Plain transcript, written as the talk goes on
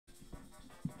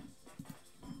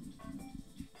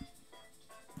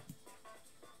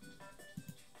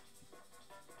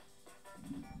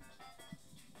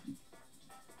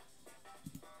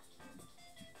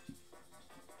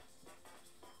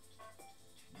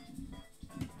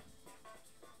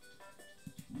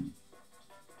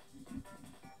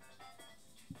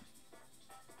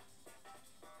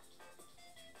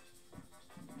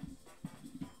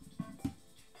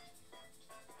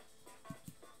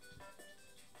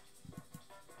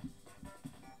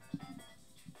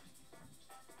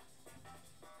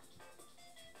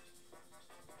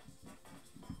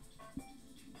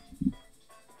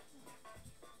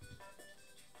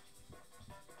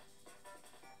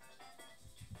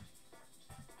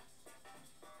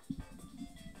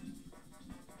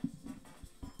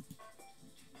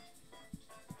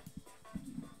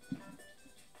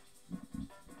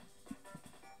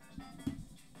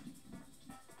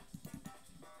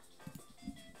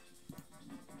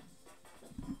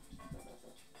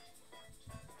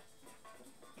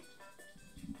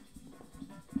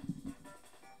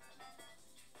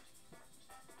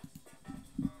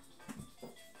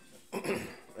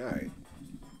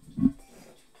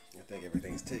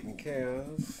everything's taken care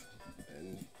of,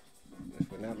 and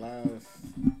if we're not live,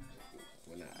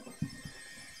 we're not.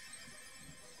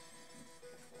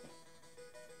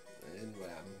 And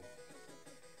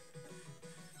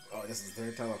oh, this is the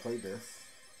third time I played this.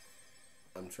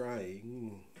 I'm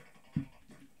trying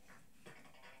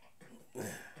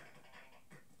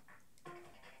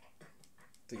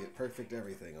to get perfect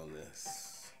everything on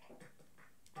this,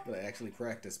 but I actually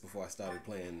practiced before I started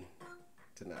playing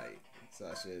tonight,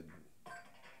 so I should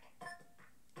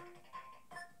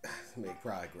make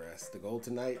progress. The goal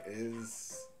tonight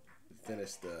is to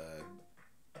finish the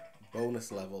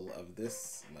bonus level of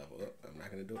this level. I'm not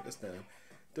going to do it this time.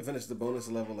 To finish the bonus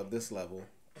level of this level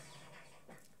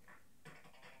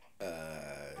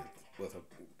with a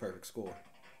perfect score.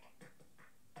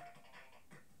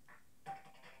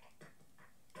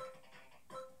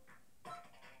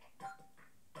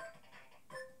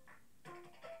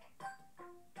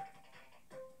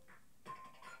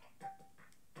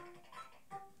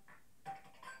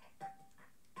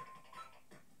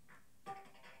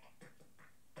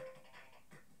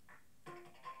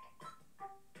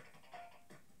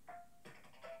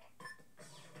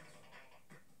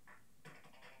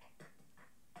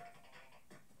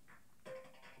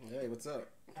 Hey, what's up?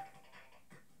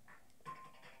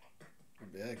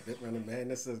 Back, BIT Runner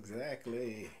Madness,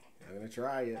 exactly. I'm gonna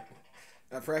try it.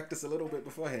 I practiced a little bit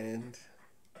beforehand,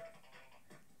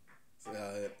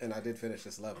 and I did finish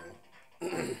this level.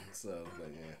 So, but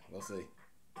yeah, we'll see.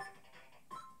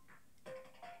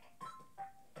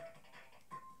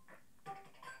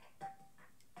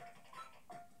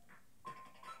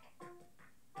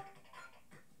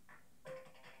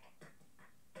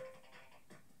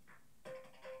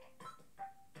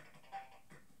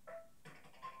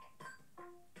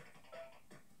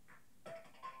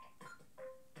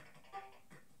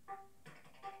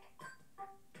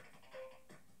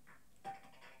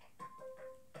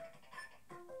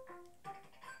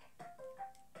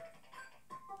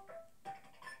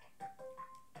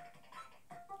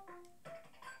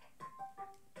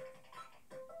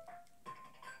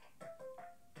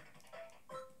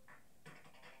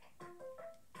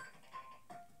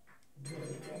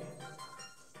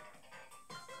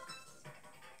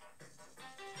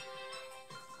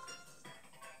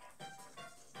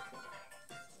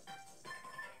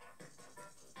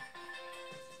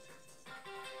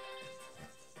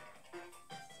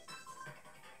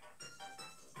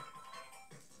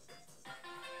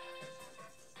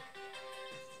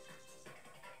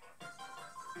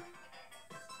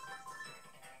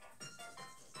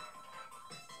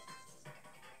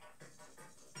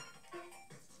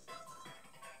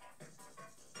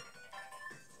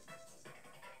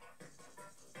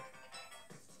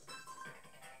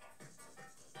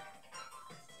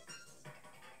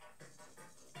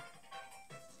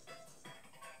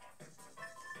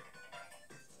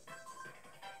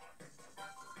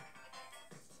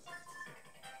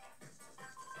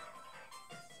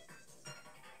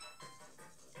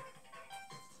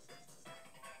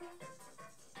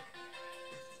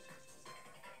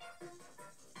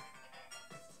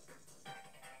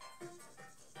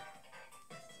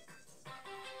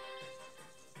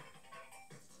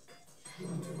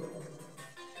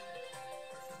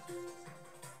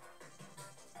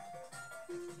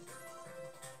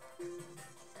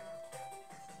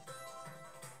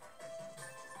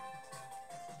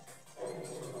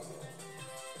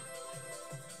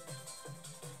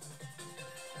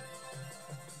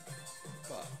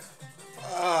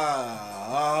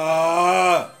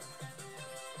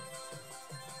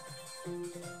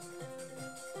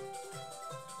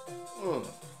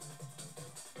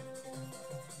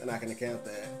 They're not going to count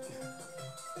that.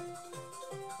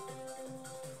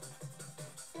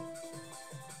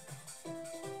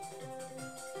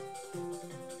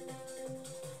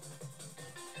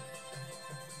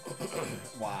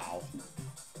 Wow.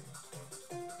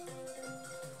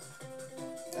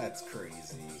 That's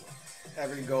crazy.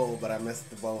 Every goal, but I missed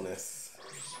the bonus.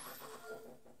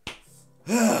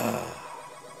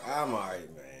 I'm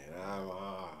alright, man. I'm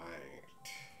alright.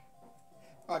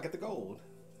 Oh, I get the gold.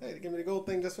 Hey, they give me the gold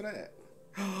thing just for that.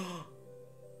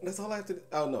 That's all I have to do.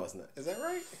 Oh, no, it's not. Is that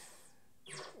right?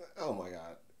 Oh, my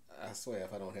God. I swear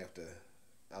if I don't have to...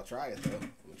 I'll try it, though.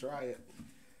 I'm going to try it.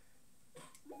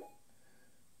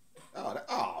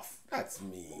 Oh, that's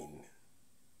mean.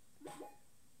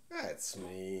 That's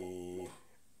mean.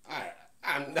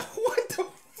 I'm no... What the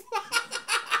fuck?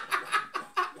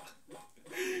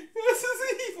 This is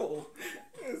evil.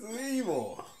 This is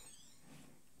evil.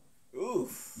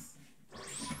 Oof.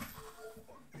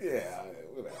 Yeah,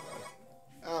 whatever.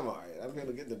 I'm alright. I'm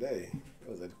gonna get today. It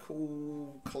was a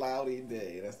cool, cloudy cloudy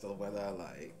day. That's the weather I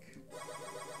like.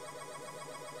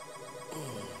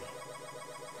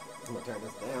 I'm gonna turn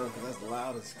this down because that's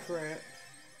loud as crap.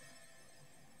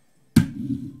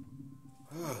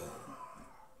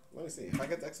 Let me see. If I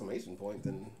get the exclamation point,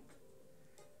 then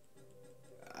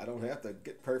I don't have to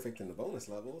get perfect in the bonus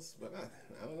levels. But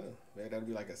I don't know. Maybe that'll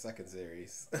be like a second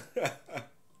series.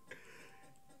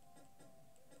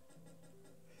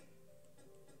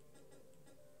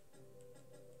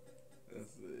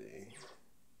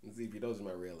 Let's see if those are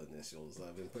my real initials.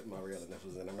 I've been putting my real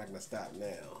initials in. I'm not gonna stop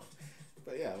now.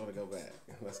 But yeah, I want to go back.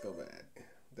 Let's go back.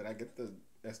 Did I get the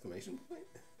exclamation point?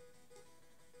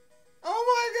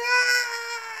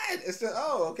 Oh my god! It's just,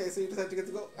 oh, okay, so you just have to get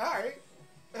to go. Alright,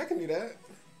 I can do that.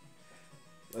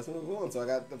 Let's move on. So I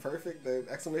got the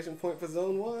exclamation point for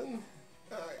zone 1.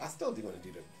 Alright, I still do want to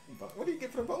do the, what do you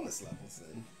get for the bonus levels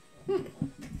then?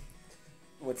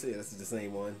 Let's see, this is the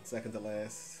same one, second to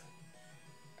last.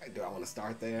 Do I want to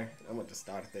start there? I'm going to just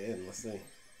start at the end, let's see.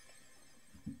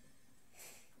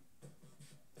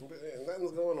 But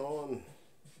nothing's going on.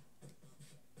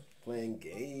 Playing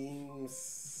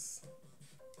games.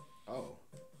 Oh.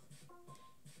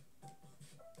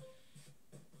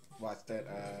 Watch that,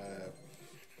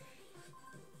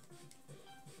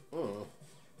 what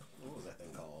was that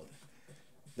thing called?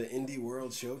 The Indie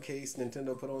World Showcase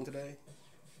Nintendo put on today.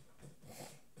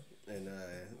 And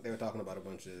they were talking about a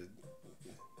bunch of,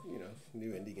 you know,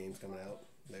 new indie games coming out.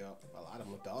 A lot of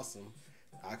them looked awesome.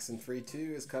 Oxenfree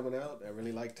 2 is coming out. I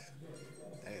really liked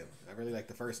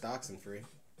the first Oxenfree.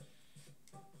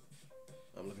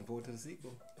 I'm looking forward to the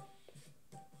sequel.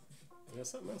 There's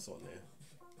something else on there.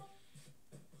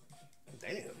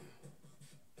 Damn.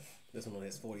 This one only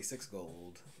has 46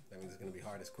 gold. That means it's going to be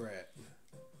hard as crap.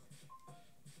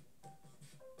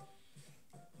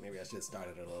 Maybe I should start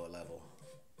at a lower level.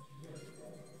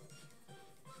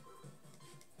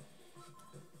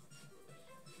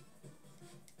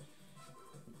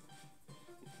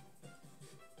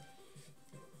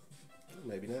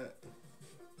 Maybe not.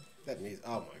 That music,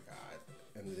 oh my god.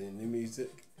 And the new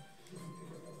music.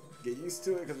 Get used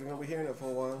to it because we're going to be hearing it for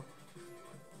a while.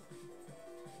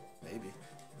 Maybe.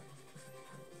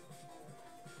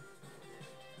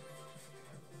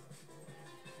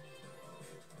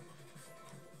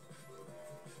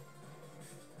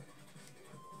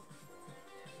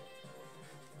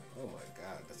 Oh my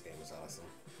god, this game is awesome.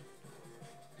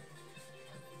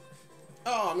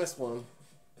 Oh, I missed one.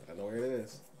 I know where it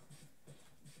is.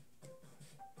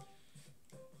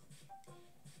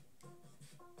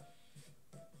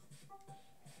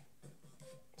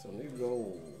 So new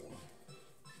goal.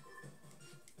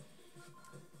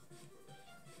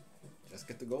 Just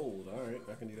get the gold. Alright,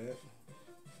 I can do that.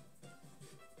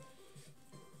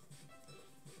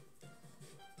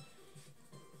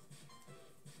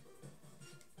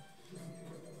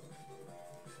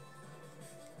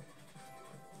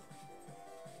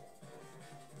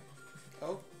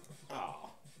 Oh.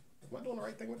 Oh. Am I doing the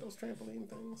right thing with those trampoline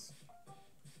things?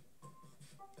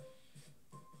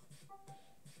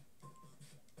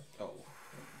 Oh.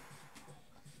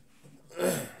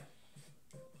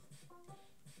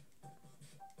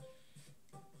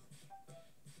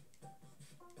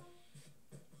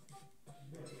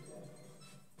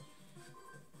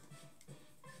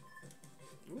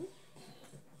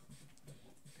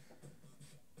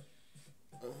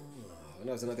 I know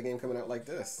there's another game coming out like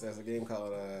this. There's a game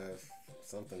called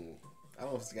something. I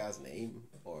don't know if it's the guy's name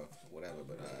or whatever,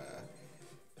 but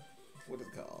what is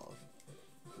it called?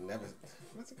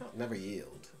 What's it called? Never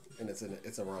Yield, and it's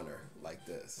a runner like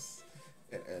this,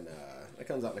 and it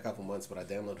comes out in a couple months. But I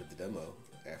downloaded the demo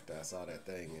after I saw that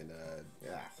thing, and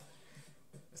yeah,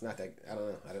 it's not that. I don't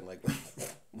know. I didn't like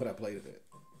what I played of it,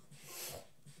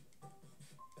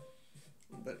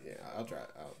 but yeah, I'll try.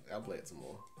 I'll play it some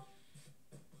more.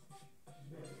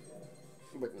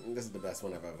 But this is the best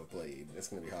one I've ever played. It's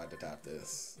gonna be hard to top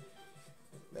this.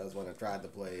 That was one I tried to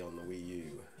play on the Wii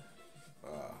U.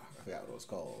 I forgot what it was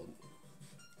called.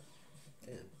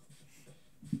 Damn.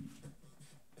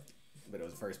 But it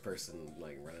was first person,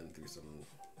 like running through some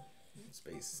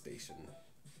space station.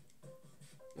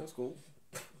 That was cool.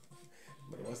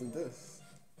 But it wasn't this.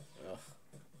 Ugh.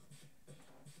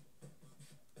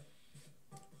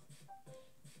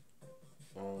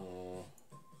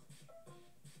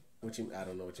 I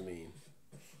don't know what you mean.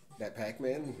 That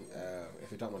Pac-Man? If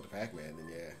you're talking about the Pac-Man, then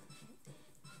yeah.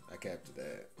 I captured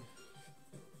that.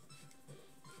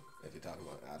 If you're talking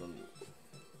about, I don't know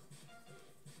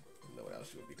what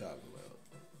else you would be talking about.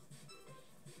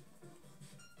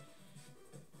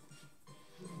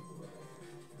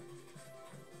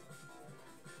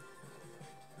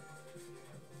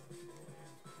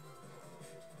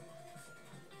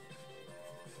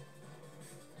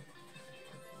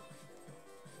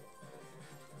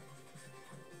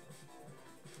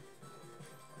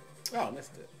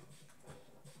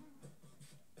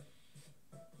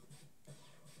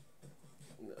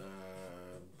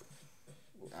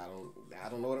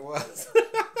 was.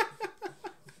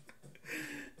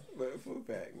 But full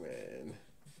pack, man.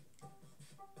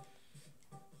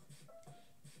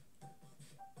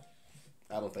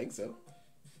 I don't think so.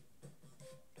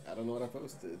 I don't know what I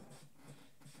posted.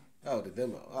 Oh, the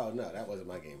demo. Oh no, that wasn't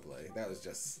my gameplay. That was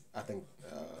just, I think,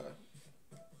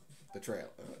 the trail.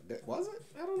 Was it?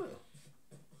 I don't know.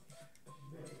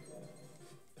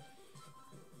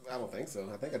 I don't think so.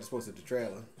 I think I just posted the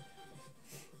trailer.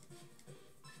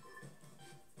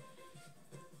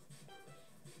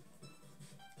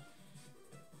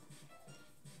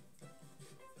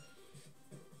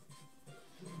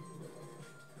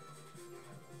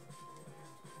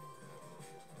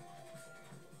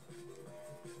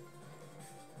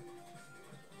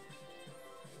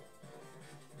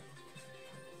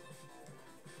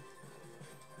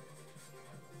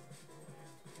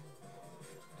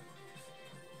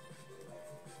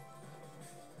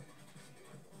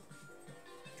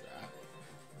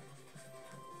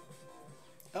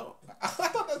 Oh, I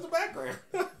thought that was the background.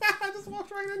 I just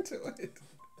walked right into it.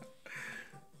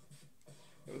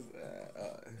 What was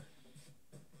that?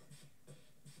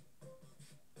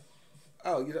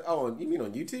 You mean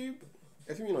on YouTube?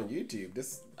 If you mean on YouTube,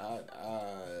 this,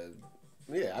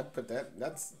 yeah, I put that.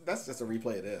 That's just a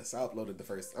replay of this. I uploaded the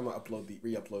first. I'm gonna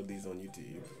re-upload these on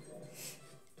YouTube.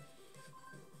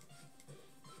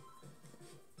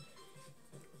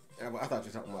 I thought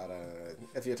you were talking about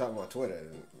if you're talking about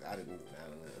Twitter, I don't know.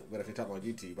 But if you're talking about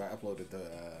YouTube, I uploaded the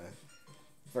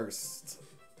first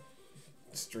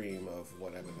stream of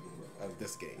whatever of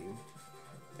this game,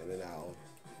 and then I'll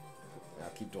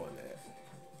keep doing that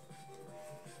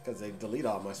because they delete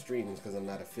all my streams because I'm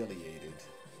not affiliated.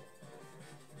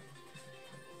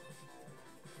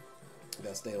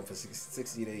 They'll stay on for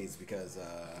 60 days because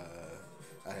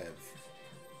I have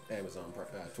Amazon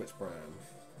Twitch Prime.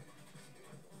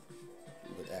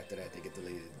 But after that, they get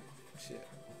deleted. Shit.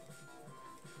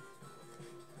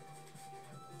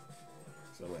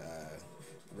 So I'm gonna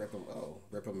rip them. Oh,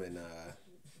 rip them and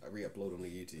re-upload them to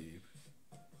YouTube.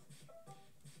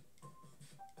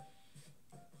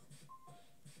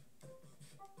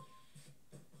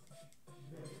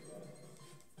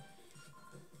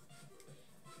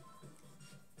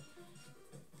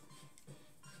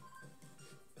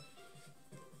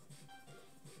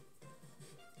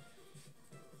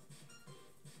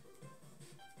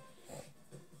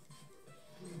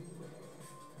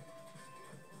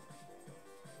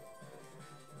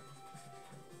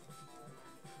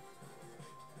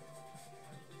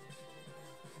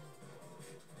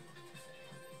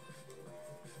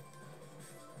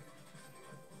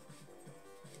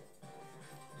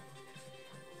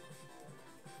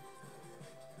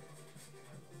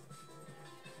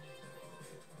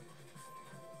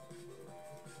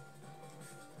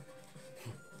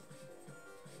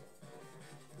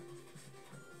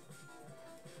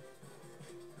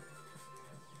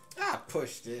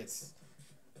 Push this.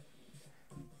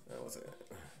 That was it.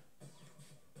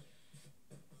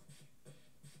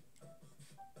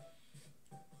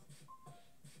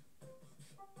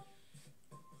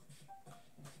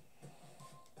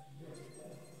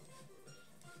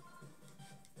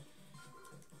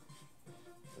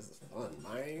 This is fun,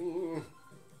 man.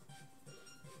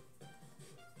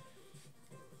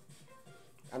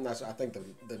 I'm not sure. I think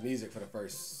the music for the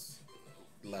first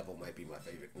level might be my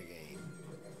favorite in the game.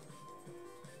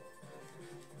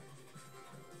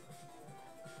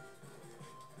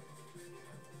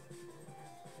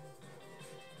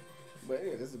 But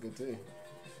yeah, this is good too.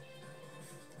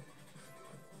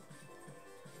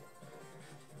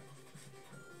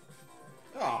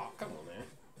 Oh, come on, man.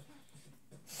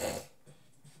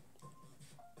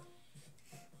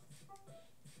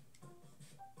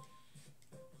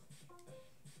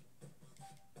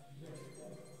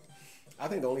 I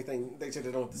think the only thing they should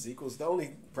have done with the sequels, the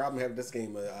only problem I have with this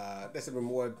game, there should have been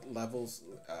more levels,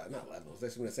 not levels, there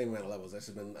should have been the same amount of levels, there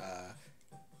should have been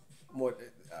more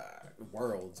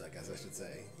worlds, I guess I should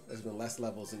say. There's been less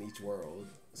levels in each world,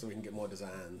 so we can get more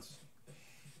designs.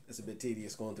 It's a bit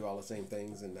tedious going through all the same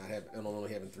things and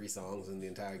only having 3 songs in the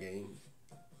entire game.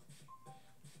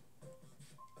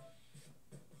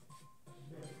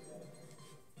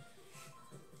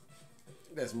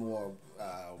 There's more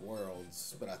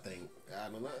worlds, but I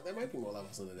don't know. There might be more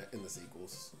levels in the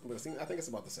sequels, but I think it's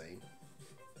about the same.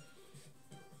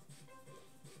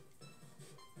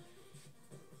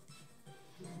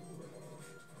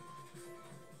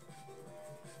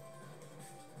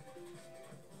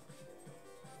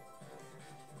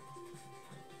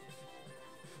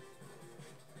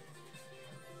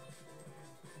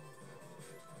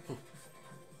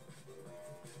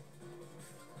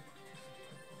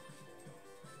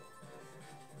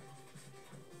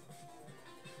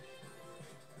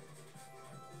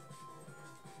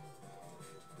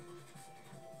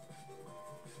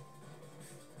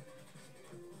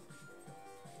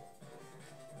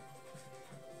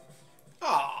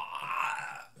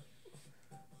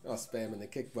 I was spamming the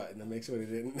kick button to make sure they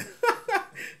didn't.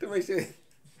 To make sure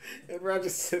it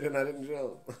registered and I didn't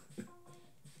jump.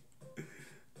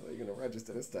 Oh, you're gonna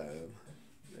register this time.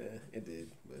 Yeah, it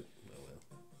did, but oh well.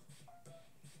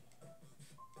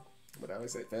 But I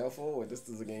always say fail forward. This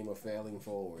is a game of failing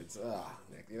forwards. Ah,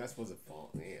 you're not supposed to fall.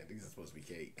 Man, these are supposed to be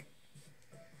cake.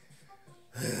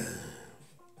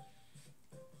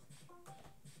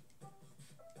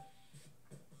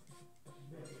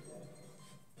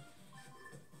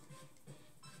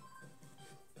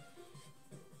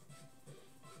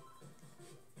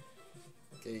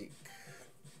 Cake.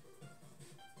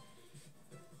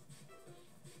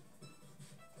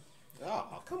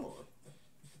 Oh, come on.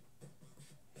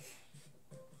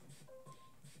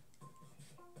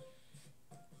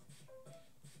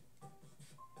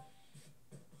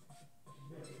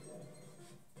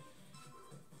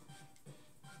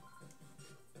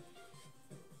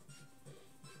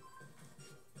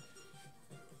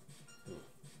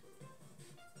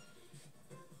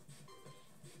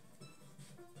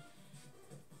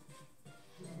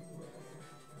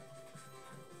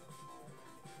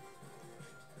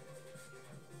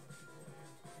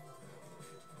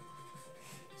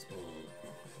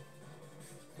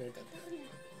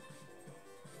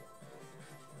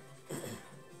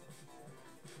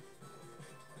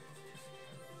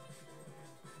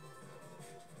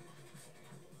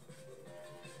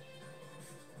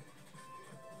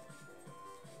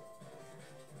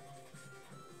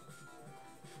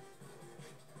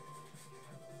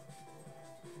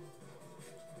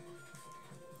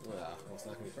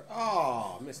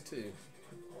 Oh, missed two.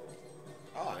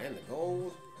 Oh, and the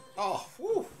gold. Oh,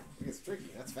 whew. It gets tricky.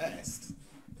 That's fast.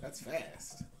 That's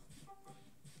fast.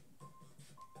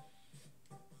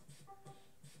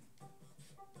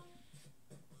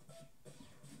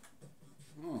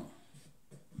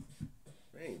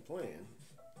 They ain't playing.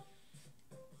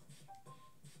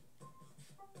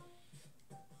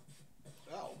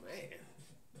 Oh, man.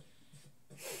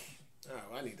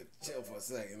 Oh, I need to chill for a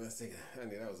second. Let's take a...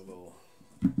 that was a little...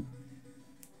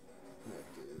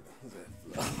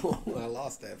 That flow. I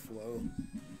lost that flow.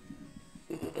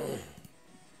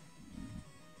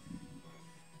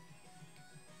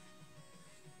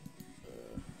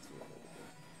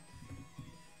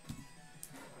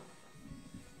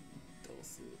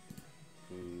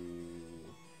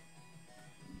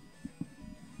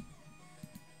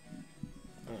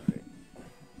 Alright.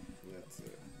 That's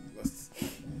it. Let's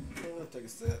take a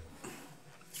sip.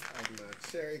 Try my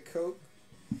cherry Coke.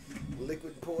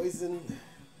 Liquid poison.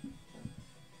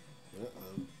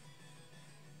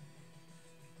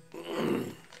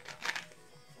 I'm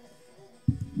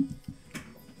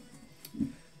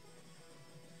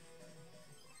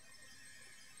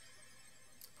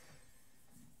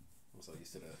so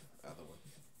used to the other one.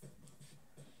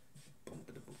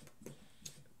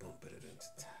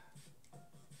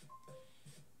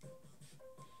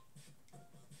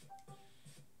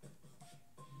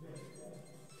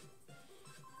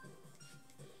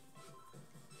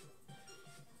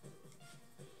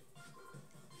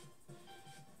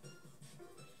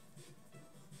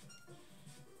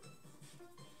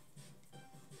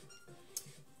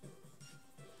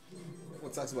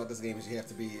 What sucks about this game is you have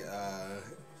to be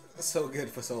so good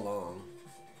for so long.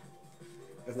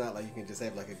 It's not like you can just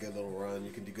have like a good little run.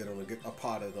 You can do good on a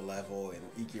part of the level and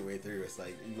eke your way through. It's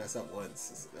like you mess up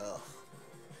once. Ugh.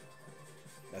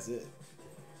 That's it.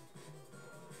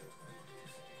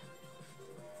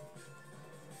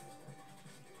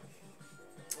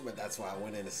 But that's why I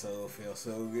went in to feel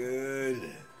so good.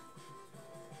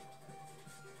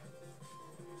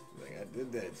 Like I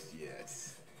did that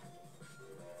shit.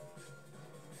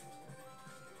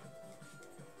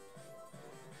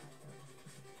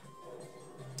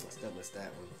 I still missed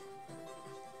that one.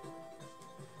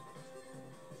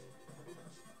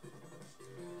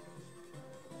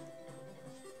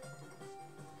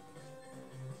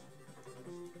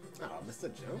 Oh, I missed a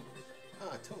jump?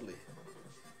 Ah, totally.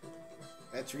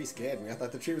 That tree scared me. I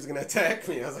thought the tree was going to attack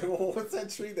me. I was like, well, what's that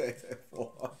tree there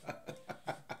for?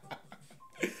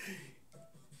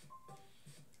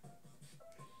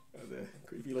 That's a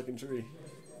creepy looking tree.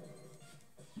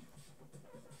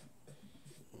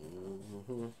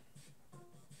 Mm-hmm.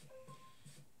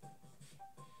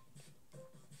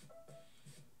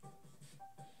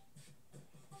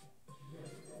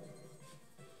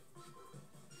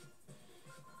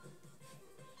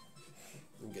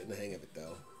 I'm getting the hang of it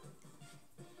though.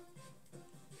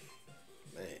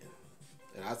 Man.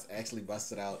 And I was actually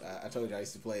busted out. I told you I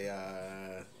used to play,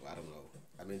 I don't know.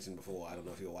 I mentioned before, I don't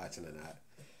know if you were watching or not.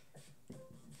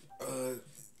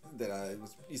 That I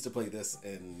used to play this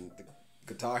in the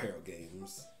Guitar Hero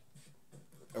games.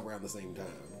 around the same time.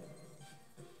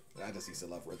 I just used to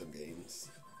love rhythm games.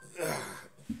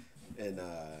 And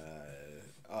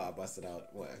oh, I busted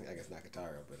out. Well, I guess not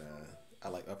guitar, but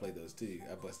I played those too.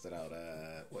 I busted out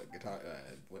what guitar?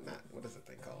 What is the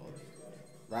thing called?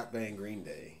 Rock Band Green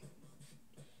Day.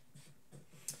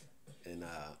 And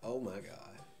oh my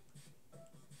god,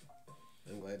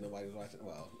 I'm glad nobody was watching.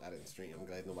 Well, I didn't stream. I'm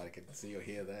glad nobody could see or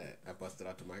hear that. I busted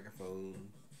out the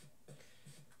microphone.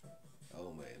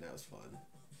 Oh man, that was fun.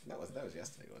 That was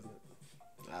yesterday, wasn't it?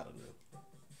 I don't know.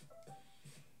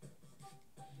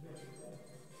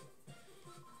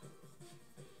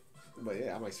 But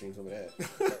yeah, I might stream some of that.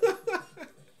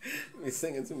 Me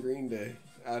singing some Green Day.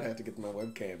 I'd have to get my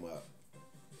webcam up.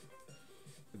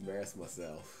 Embarrass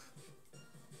myself.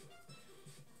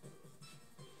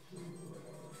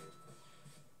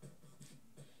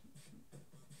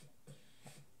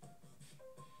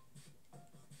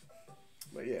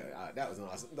 But yeah, that was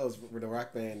awesome. Those were the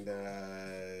Rock Band,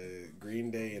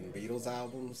 Green Day, and Beatles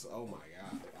albums. Oh my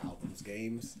god, albums,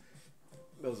 games.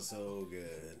 Those are so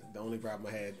good. The only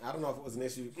problem I had, I don't know if it was an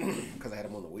issue because I had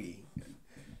them on the Wii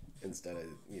instead of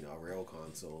a real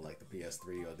console like the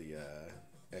PS3 or the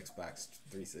Xbox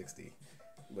 360.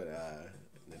 But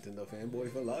Nintendo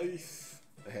fanboy for life.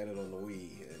 I had it on the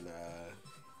Wii, and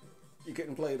you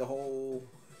couldn't play the whole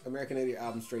American Idiot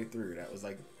album straight through.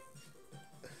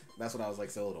 That's what I was like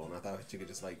sold on. I thought you could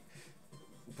just like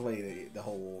play the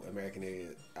whole American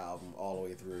Idiot album all the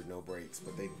way through, no breaks.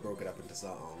 But they broke it up into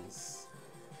songs,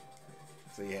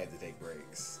 so you had to take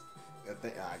breaks.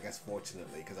 I guess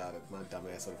fortunately, because my dumb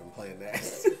ass would have been playing that.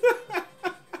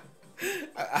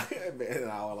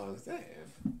 I all understand.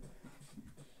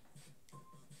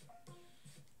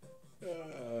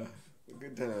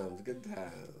 Good times, good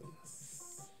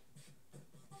times.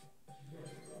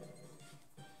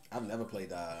 I've never played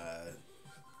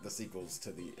the sequels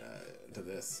to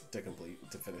this to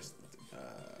finish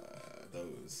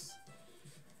those.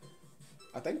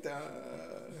 I think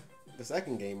the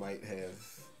second game might have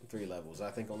 3 levels.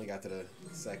 I think only got to the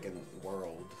second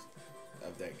world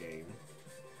of that game.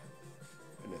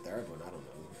 And the third one, I don't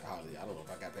know. I don't know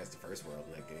if I got past the first world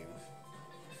in that game.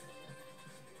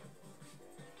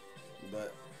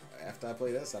 But after I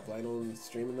play this, I plan on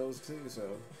streaming those too,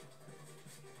 so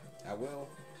I will.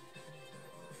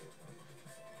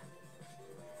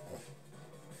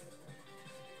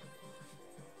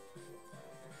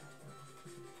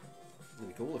 It'd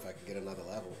be cool if I could get another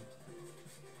level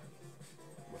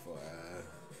before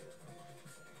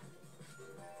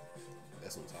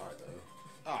this one's hard though.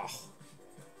 Oh.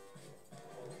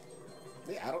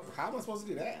 Yeah, how am I supposed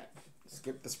to do that?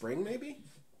 Skip the spring maybe?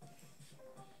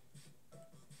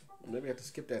 Maybe I have to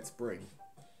skip that spring.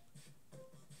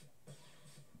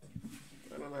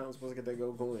 I don't know how I'm supposed to get that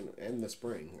gold coin and the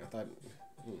spring. I thought...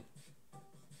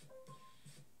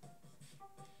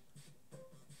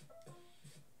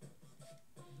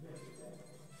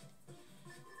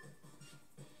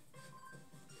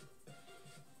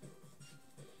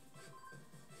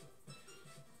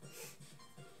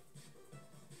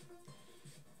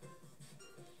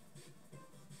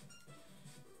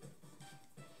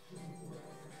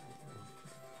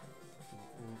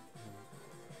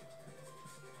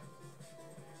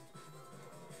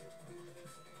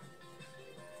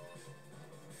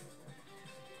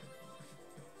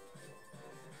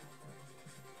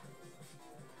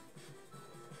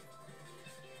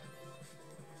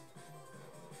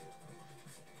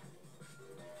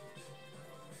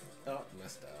 Oh,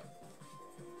 messed up.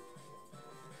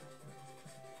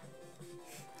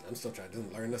 I'm still trying to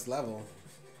learn this level.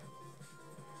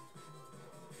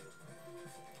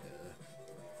 Yeah.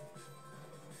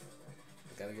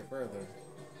 Gotta get further.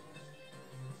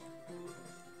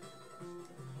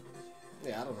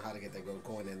 Yeah, I don't know how to get that gold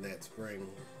coin in that spring.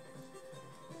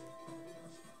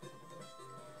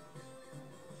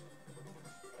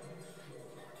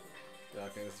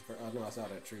 Okay, this is oh no, I saw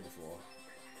that tree before.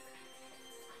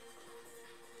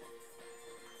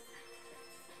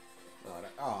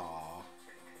 Oh,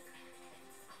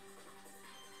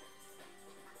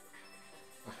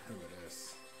 remember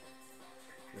this.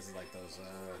 This is like those,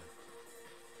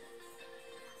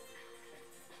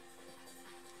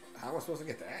 how am I supposed to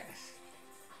get that?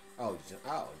 Oh,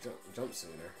 jump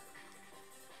sooner.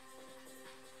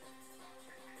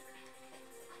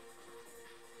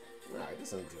 Alright,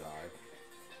 this isn't too hard.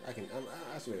 I should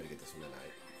be able to get this one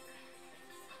tonight.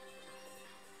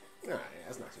 Alright,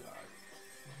 that's not too hard.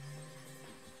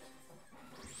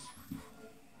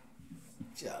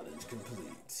 Challenge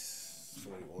complete.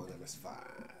 41 MS5.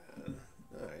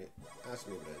 Alright, I should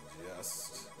be able to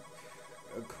adjust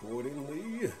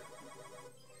accordingly.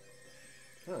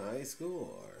 High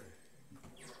score.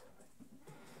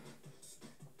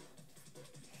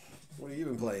 What have you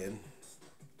been playing?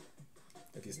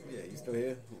 If you you still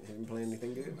here? You been playing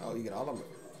anything good? Oh, you get all of them.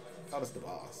 Oh, that's the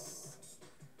boss.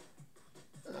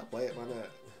 I'll play it. Why not?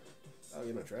 Oh,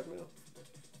 you're in a treadmill.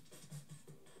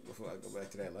 Before I go back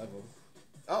to that level.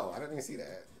 Oh, I didn't even see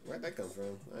that. Where'd that come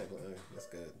from? I ain't playing. That's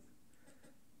good.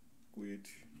 Quit.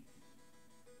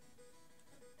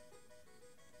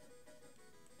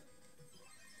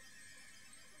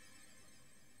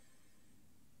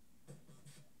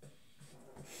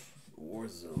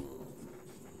 Warzone.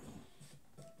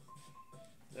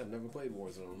 I've never played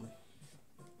Warzone.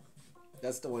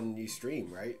 That's the one you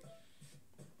stream, right?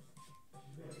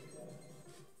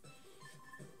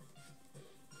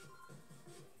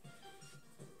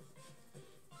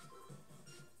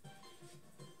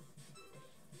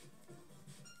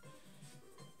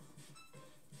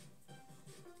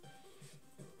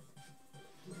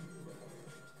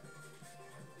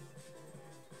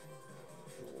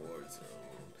 Warzone.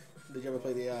 Did you ever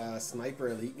play the Sniper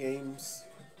Elite games?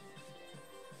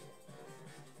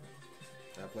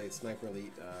 I played Sniper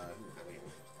Elite, I mean,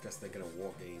 just thinking of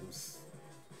war games.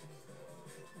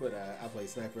 But I played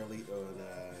Sniper Elite on,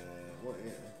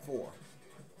 4.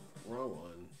 Wrong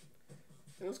one.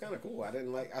 And it was kind of cool. I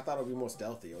thought it would be more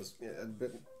stealthy. It was a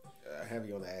bit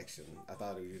heavy on the action. I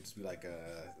thought it would just be like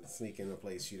a sneak in a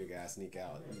place, shoot a guy, sneak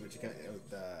out. But you kind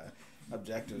of,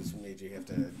 objectives made you have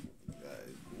to,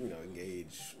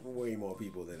 engage way more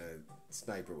people than a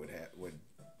sniper would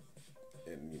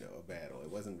in a battle.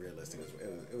 It wasn't realistic.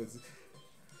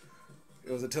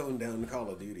 It was a toned down Call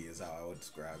of Duty is how I would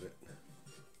describe it.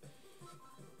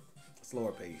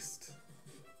 Slower paced,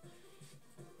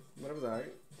 but it was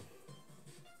alright.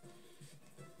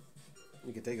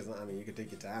 You could take you could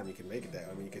take your time. You can make it that.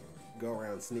 I mean, you could go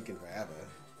around sneaking forever,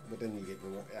 but then you get.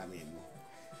 I mean,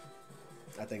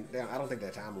 I don't think there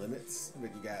are time limits,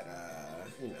 but you got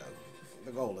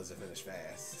the goal is to finish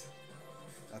fast.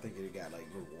 I think you got like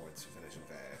rewards for finishing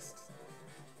fast.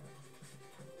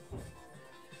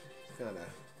 Kind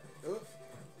of.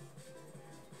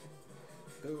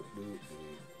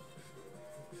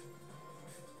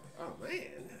 Oh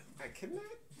man, I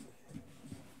cannot.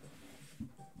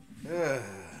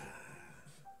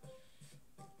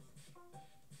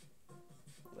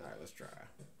 Alright, let's try.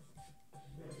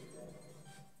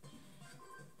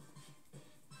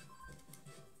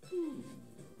 Ooh.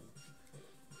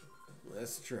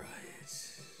 Let's try it.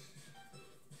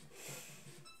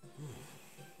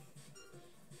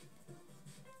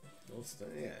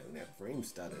 Yeah, that frame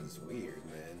stutter is weird,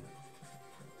 man.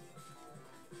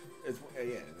 It's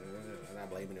I'm not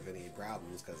blaming it for any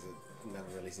problems because it never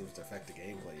really seems to affect the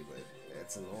gameplay, but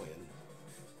it's annoying.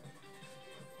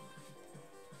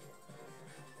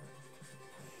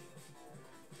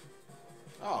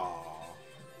 Oh.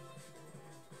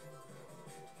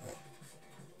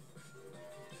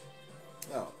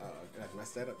 I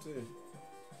messed that up too.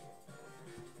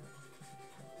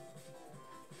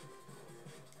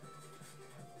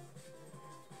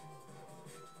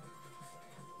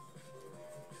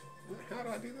 How do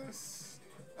I do this?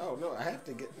 Oh no, I have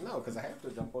to because I have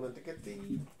to jump on it to get the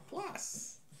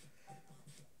plus.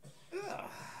 Ugh.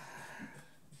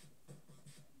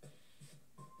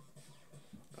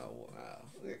 Oh wow,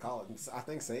 they call it. I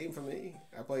think same for me.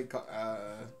 I played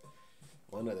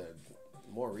one of the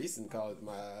more recent Call.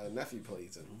 My nephew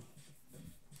plays it.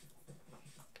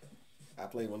 I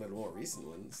played one of the more recent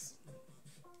ones.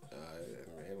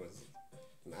 It was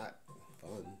not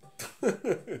fun.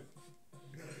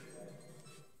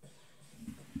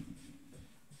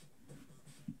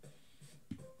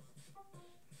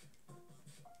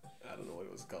 I don't know what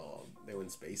it was called. They were in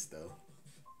space though.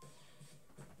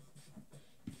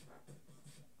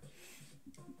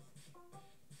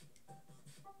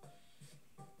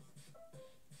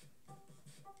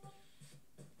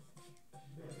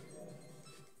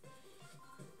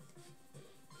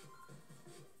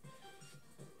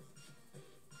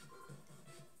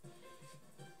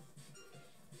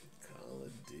 Call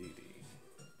of Duty.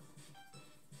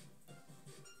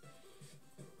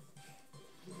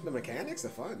 The mechanics are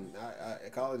fun.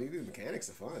 Call of Duty, the mechanics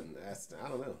are fun. I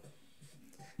don't know.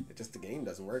 It just the game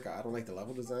doesn't work. I don't like the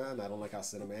level design. I don't like how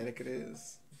cinematic it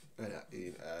is.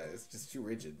 It's just too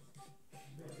rigid.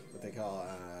 What they call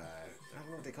I don't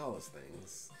know what they call those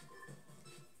things.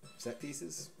 Set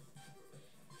pieces.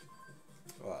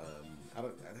 Well, I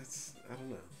don't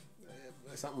know.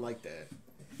 Something like that.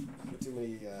 Too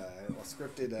many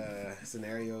scripted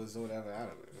scenarios or whatever. I don't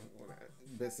know.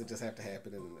 Bits that just have to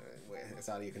happen and it's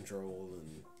out of your control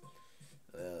and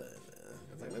I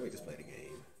was like, let me just play the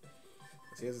game.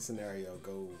 here's a scenario: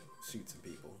 go shoot some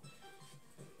people,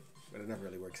 but it never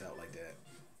really works out like that.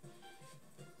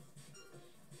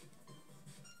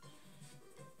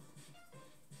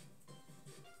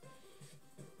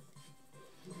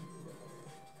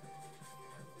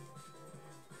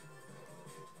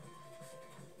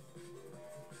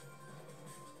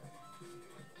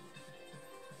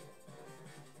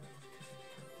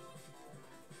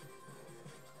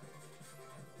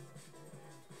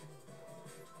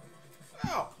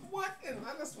 Oh, what? And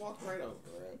I just walked right over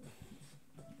it.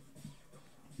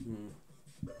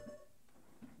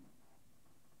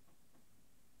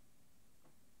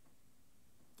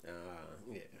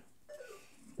 Yeah.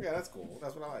 Yeah, that's cool.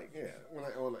 That's what I like. Yeah,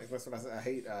 that's what I said. I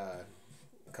hate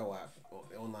co-op,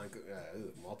 online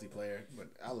multiplayer, but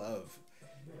I love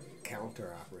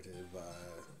counter-operative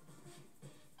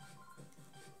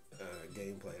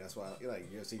gameplay. That's why I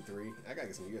like UFC 3. I gotta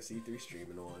get some UFC 3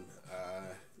 streaming on.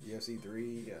 UFC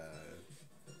 3.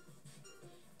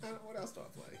 I don't know, what else do I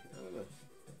play? I don't know.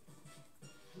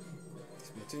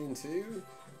 Splatoon 2.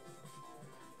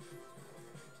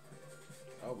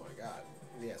 Oh my god.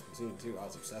 Yeah, Splatoon 2. I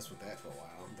was obsessed with that for a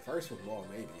while. The first one more,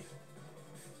 maybe.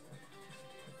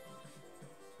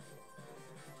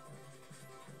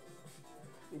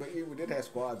 But we did have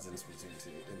squads in Splatoon 2.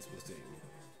 In Splatoon.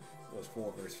 It was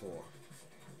 4 versus 4.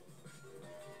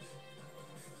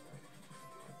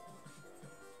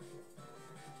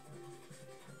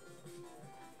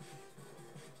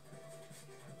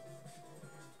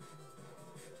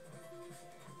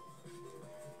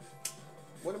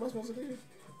 What am I supposed to do?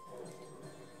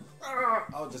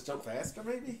 Oh, just jump faster,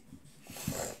 maybe?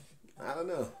 I don't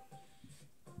know.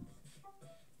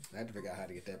 I had to figure out how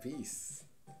to get that piece.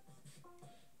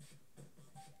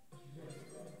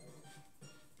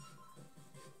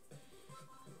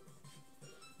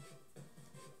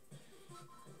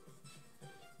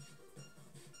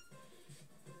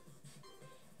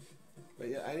 But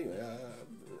yeah, anyway,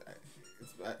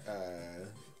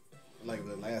 like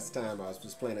the last time I was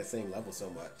just playing that same level so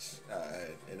much,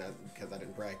 and because I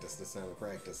didn't practice this time of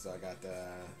practice, so I got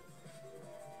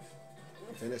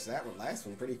finished that last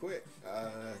one pretty quick,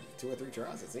 2 or 3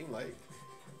 tries it seemed like,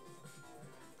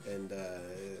 and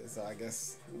so I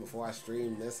guess before I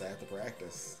stream this I have to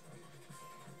practice,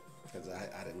 because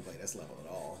I didn't play this level at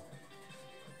all,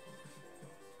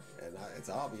 and it's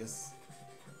obvious.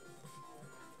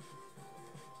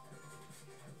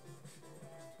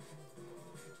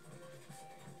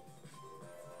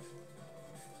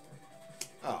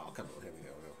 Oh, come on, here we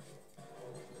go.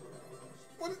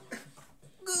 What?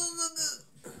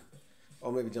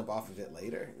 Or maybe jump off of it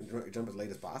later. Jump as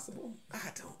late as possible?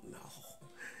 I don't know.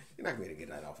 You're not going to get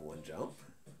that off one jump.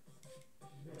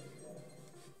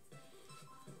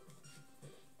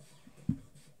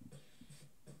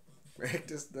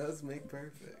 Practice does make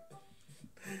perfect.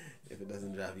 If it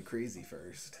doesn't drive you crazy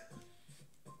first.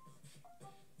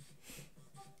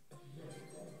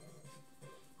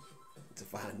 It's a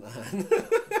fine line.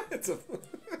 It's a...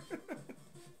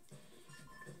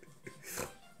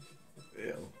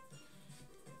 Ew.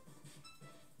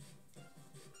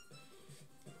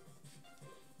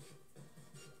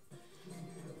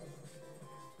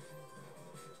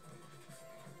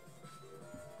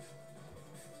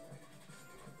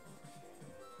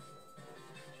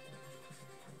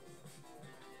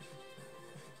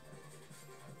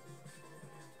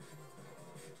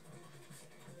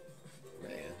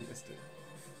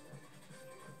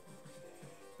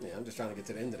 Yeah, I'm just trying to get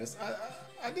to the end of this.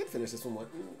 I did finish this one once.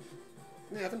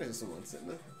 Yeah, I finished this one once,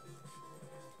 didn't I?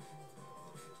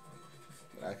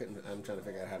 But I couldn't. I'm trying to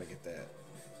figure out how to get that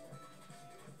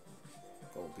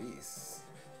gold piece.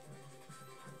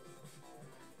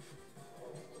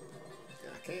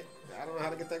 Yeah, I can't. I don't know how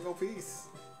to get that gold piece.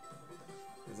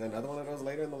 Is there another one of those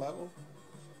later in the level?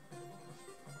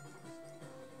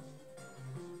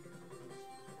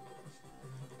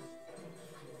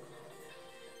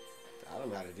 I don't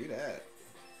know how to do that.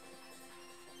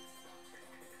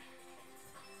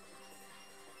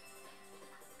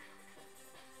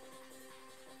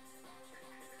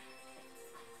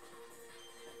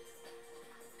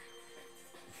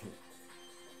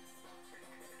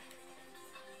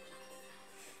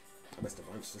 I missed a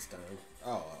bunch this time.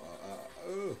 Oh,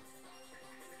 oh.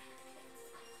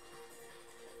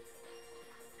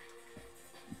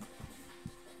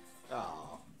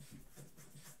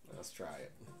 Let's try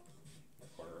it.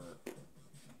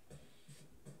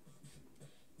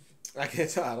 I can't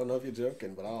tell. I don't know if you're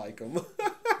joking, but I like them.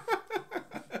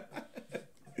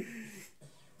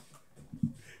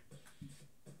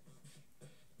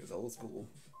 It's old school.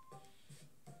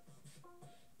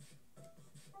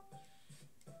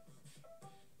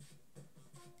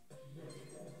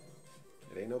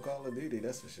 ain't no Call of Duty,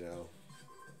 that's for sure.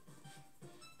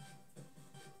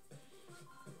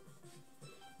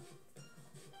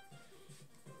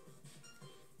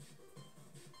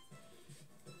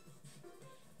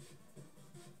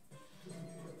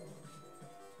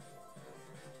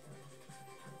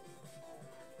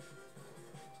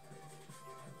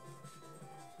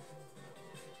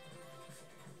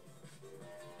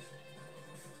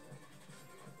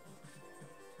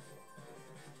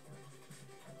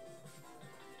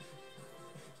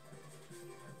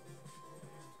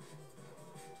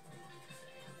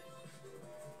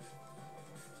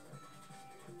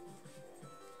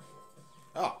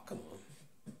 Oh, come on.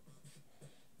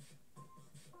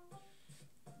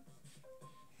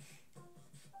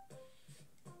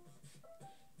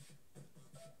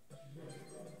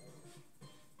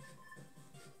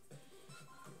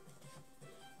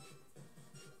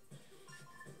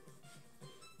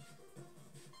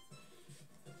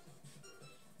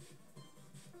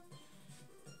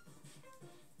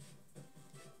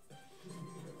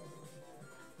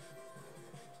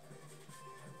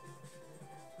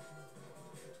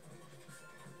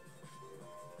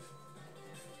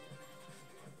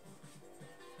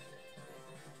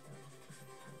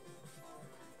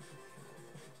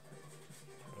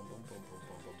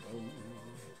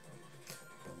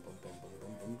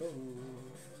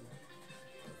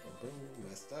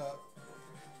 Messed up.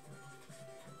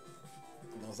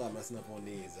 Don't stop messing up on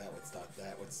these. That would stop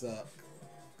that. What's up?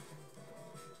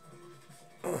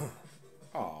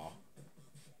 Aw.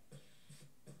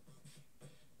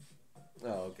 Oh,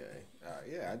 okay.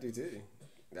 Yeah, I do too.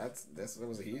 That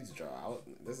was a huge draw.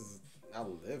 I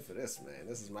will live for this, man.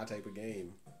 This is my type of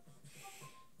game.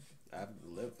 I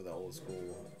live for the old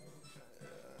school.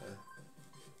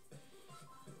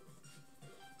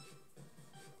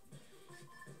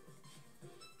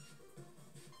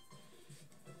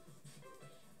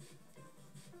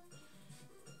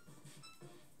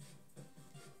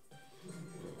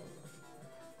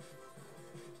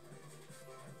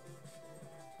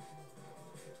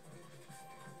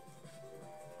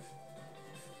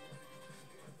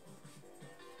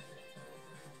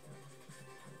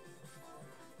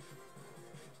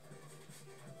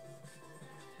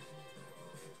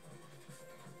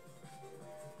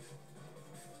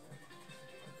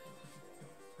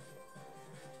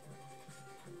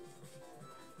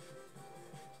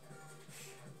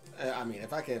 I mean,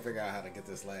 if I can't figure out how to get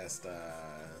this last,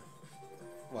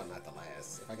 well, not the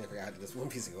last. If I can't figure out how to get this one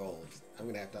piece of gold, I'm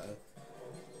gonna have to.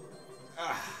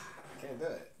 I can't do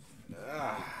it.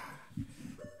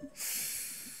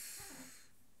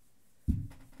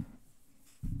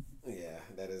 Yeah,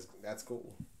 that's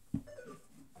cool,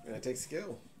 and it takes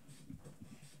skill.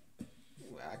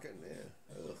 I couldn't.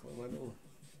 Yeah. Ugh, what am I doing?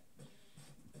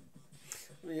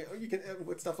 I mean, you can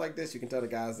with stuff like this, you can tell the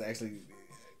guys that actually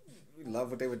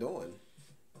love what they were doing.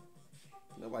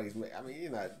 Nobody's. I mean,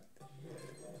 you're not.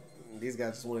 These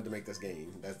guys just wanted to make this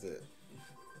game. That's it.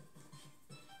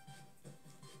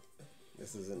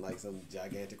 This isn't like some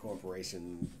gigantic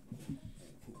corporation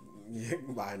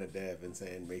buying a dev and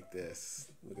saying, make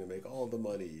this. We're going to make all the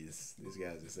monies. These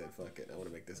guys just said, fuck it, I want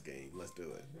to make this game. Let's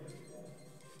do it.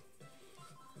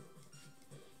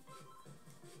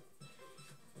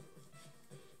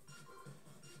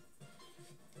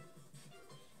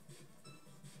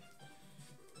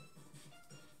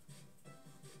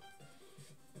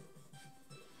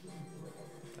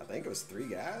 I think it was 3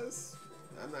 guys.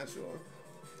 I'm not sure.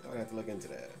 I would have to look into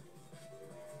that.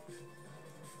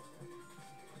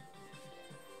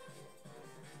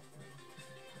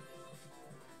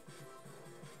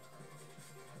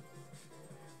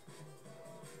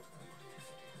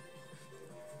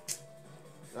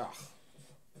 Ugh.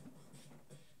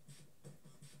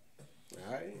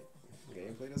 Alright.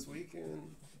 Gameplay this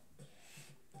weekend.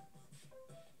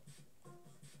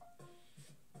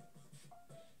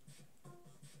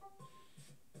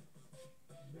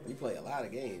 You play a lot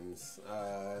of games.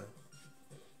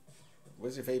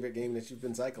 What's your favorite game that you've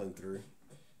been cycling through?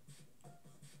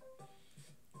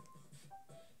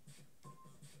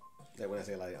 That when I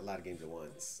say like a lot of games at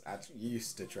once, I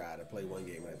used to try to play one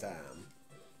game at a time.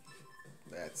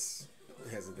 That's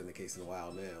hasn't been the case in a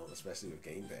while now, especially with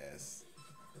Game Pass.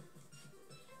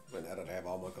 But now that I have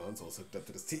all my consoles hooked up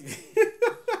to this TV,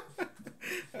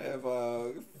 I have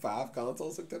 5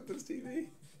 consoles hooked up to this TV.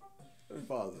 Let me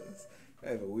pause this. I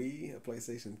have a Wii, a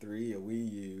PlayStation 3, a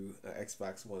Wii U, an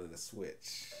Xbox One, and a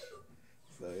Switch.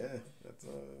 So yeah, that's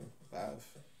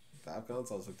 5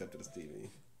 consoles hooked up to this TV.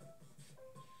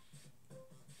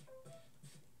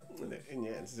 And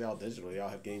yeah, it's all digital. Y'all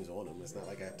have games on them. It's not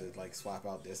like I have to like swap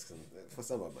out discs. And for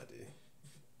some of them, I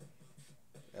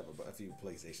do. I have a few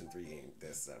PlayStation 3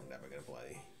 games that I'm never gonna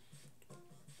play.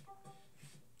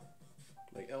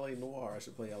 Like LA Noire, I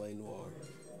should play LA Noire.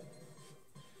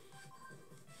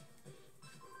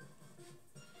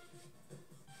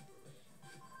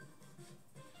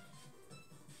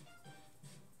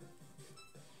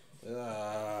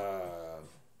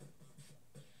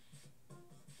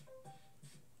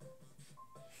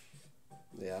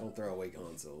 Yeah, I don't throw away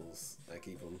consoles. I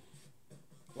keep them.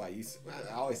 Why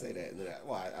I always say that, and then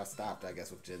I stopped. I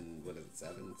guess with Gen, what is it,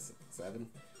 7?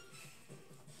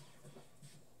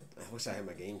 I wish I had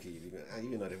my GameCube.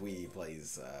 Even though the Wii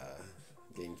plays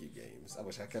GameCube games, I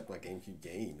wish I kept my GameCube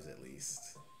games at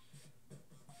least.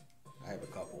 I have a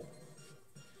couple.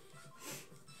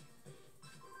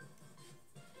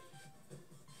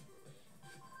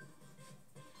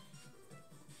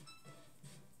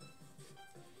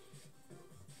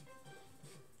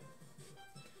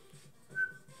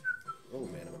 Oh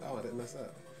man, oh, I didn't mess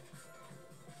up.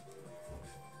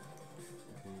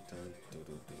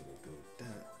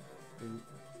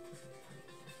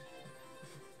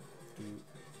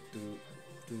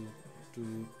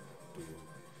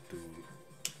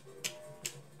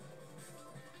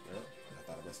 Oh, I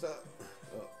thought I messed up.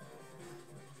 Oh.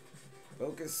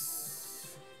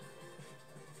 Focus.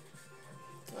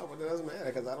 Oh, but it doesn't matter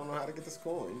because I don't know how to get this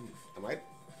coin. I might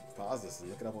pause this and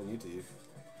look it up on YouTube.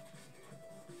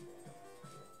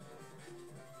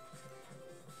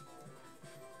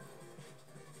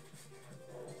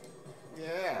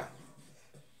 Yeah.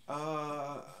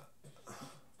 Huh.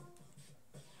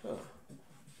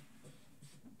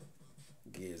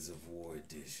 Gears of War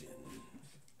Edition.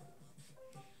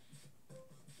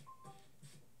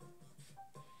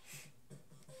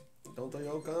 Don't throw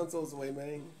your old consoles away,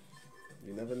 man.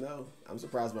 You never know. I'm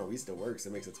surprised my Wii still works.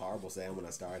 It makes a horrible sound when I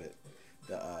start it.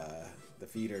 The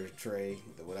feeder tray,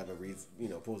 the whatever reads,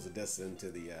 pulls the disc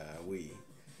into the Wii.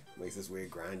 Makes this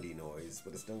weird grindy noise,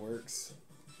 but it still works.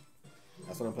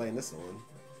 That's what I'm playing this on.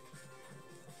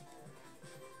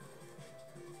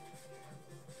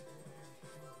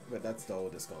 But that's the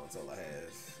oldest console I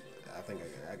have. I think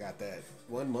I got that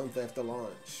 1 month after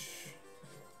launch.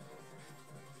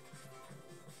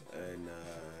 And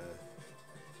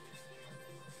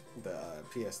the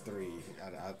PS3,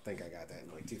 I think I got that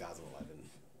in like 2011.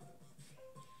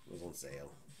 It was on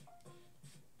sale.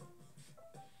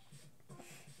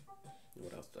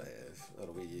 What else do I have? Oh,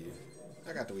 the Wii U.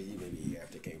 I got the Wii U maybe a year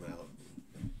after it came out.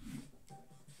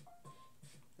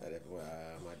 I had it for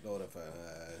my daughter for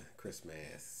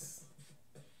Christmas.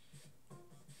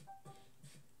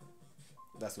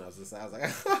 That's when I was like,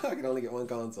 I can only get one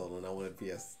console, and I wanted a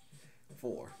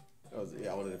PS4. I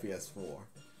wanted a PS4,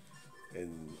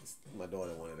 and my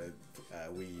daughter wanted a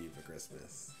Wii U for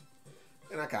Christmas.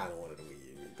 And I kind of wanted a Wii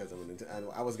U because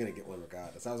I was gonna get one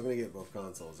regardless. I was gonna get both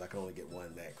consoles. I could only get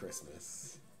one that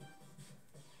Christmas,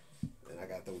 and I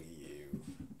got the Wii U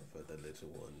for the little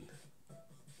one,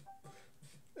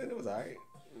 and it was alright.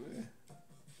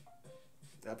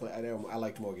 I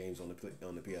liked more games on the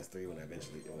PS3 when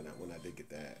I did get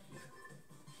that.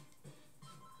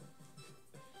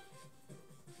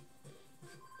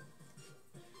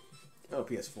 Oh,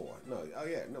 PS4. No, oh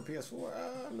yeah, no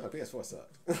PS4. No, PS4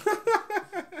 sucked.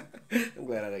 I'm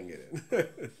glad I didn't get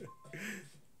it.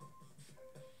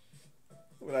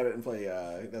 But I didn't play.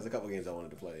 There's a couple games I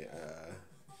wanted to play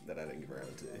that I didn't get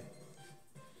around to.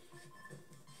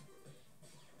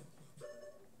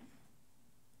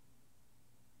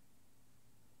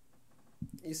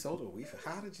 You sold a Wii for?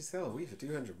 How did you sell a Wii for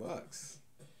 $200?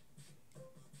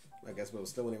 I guess, but it was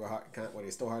still when they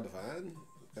were still hard to find.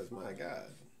 Because my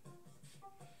God.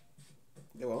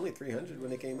 They were only 300 when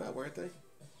they came out, weren't they?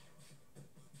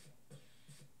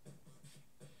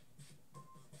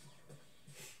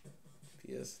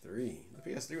 PS3. The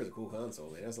PS3 was a cool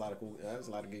console, man. There's a lot of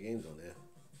good games on there.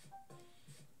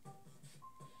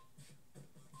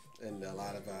 And a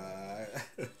lot of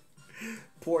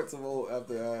ports of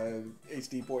the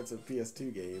HD ports of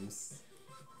PS2 games.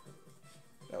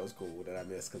 That was cool that I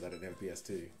missed because I didn't have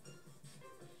PS2.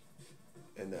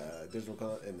 And the digital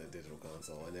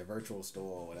console and their virtual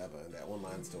store or whatever, and that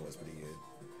online store was pretty good.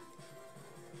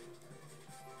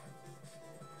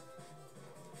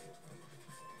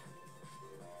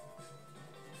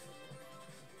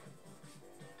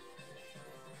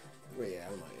 But yeah,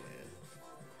 I'm like, man.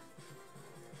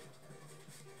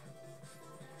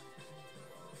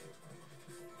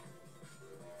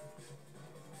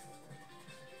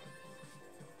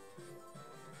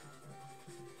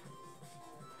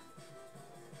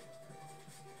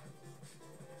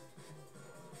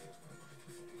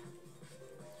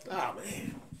 Oh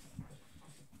man.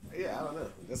 Yeah, I don't know.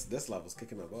 This level's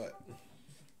kicking my butt.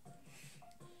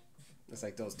 It's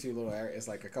like those two little areas. It's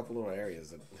like a couple little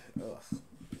areas that, ugh.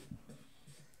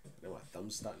 Now my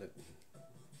thumb's starting to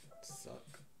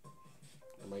suck.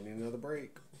 I might need another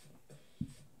break.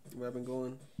 Where I've been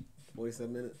going,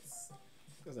 47 minutes.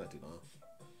 That's not too long.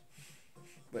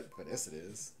 But for this it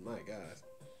is. My God.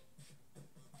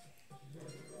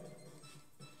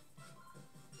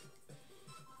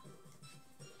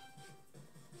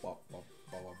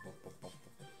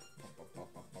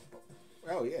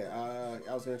 Oh yeah,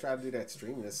 I was gonna try to do that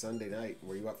stream this Sunday night.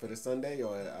 Were you up for this Sunday,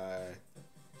 or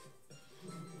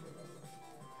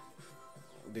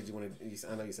did you want to?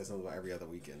 I know you said something about every other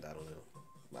weekend. I don't know.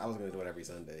 I was gonna do it every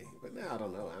Sunday, but now I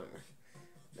don't know.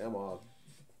 Now I'm all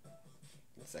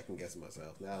second guessing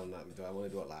myself. Now I'm not. Do I want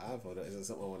to do it live, or is it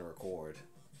something I want to record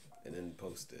and then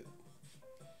post it?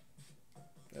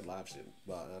 That live shit,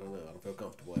 but I don't know. I don't feel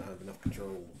comfortable. I don't have enough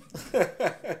control.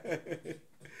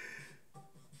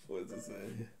 What does it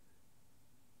say?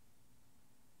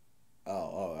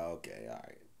 Oh, okay, all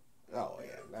right. Oh,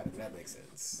 yeah, that makes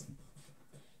sense.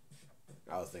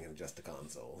 I was thinking just the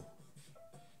console.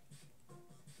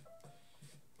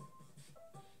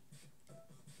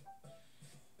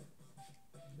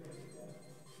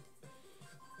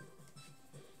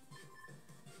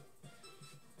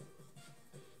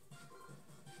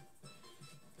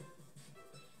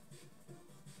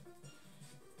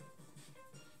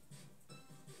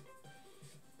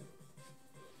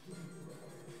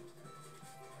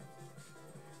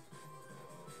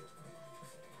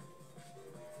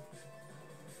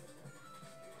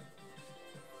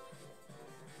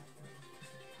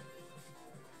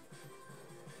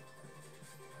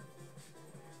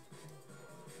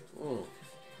 Mm.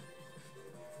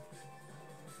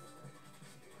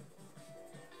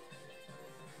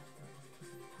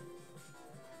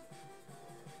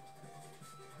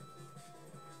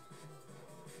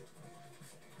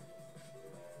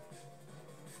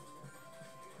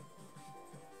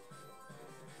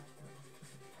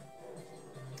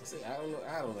 See, I don't know.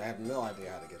 I have no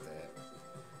idea how to get that.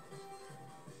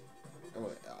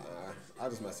 I'll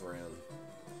just mess around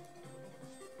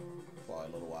for a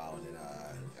little while, and then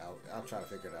I'll try to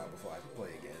figure it out before I play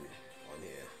again on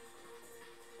here.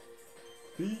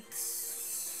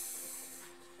 Beats.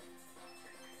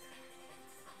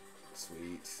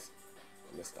 Sweet.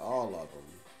 I missed all of them.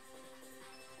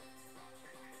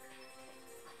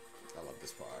 I love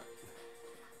this part.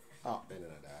 Oh, and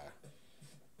then I die.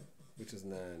 Which is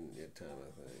 9 your time,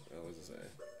 I think. Oh, what was it say?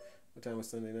 What time was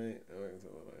Sunday night?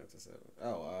 After 7.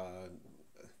 Oh,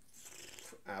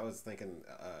 I was thinking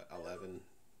 11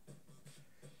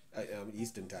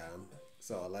 Eastern time.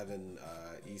 So 11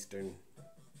 Eastern.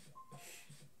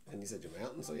 And you said your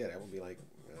mountain? So yeah, that would be like,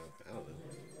 I don't know,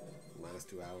 minus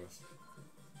 2 hours.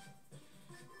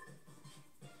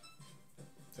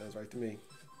 Sounds right to me.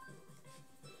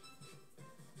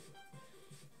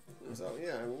 So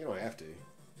yeah, I mean, you don't have to.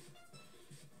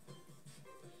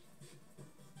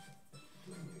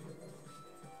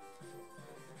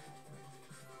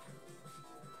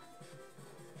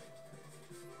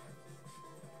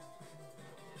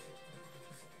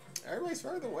 Everybody's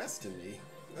further west than me.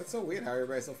 That's so weird how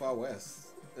everybody's so far west.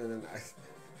 And then it's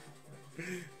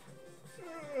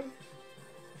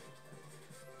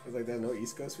like there's no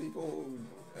East Coast people.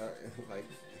 Like,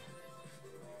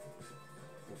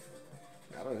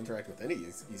 I don't interact with any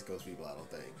East Coast people, I don't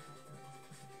think.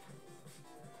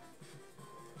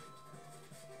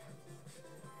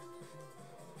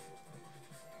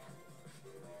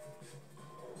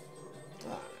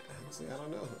 See, I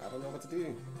don't know. I don't know what to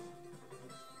do.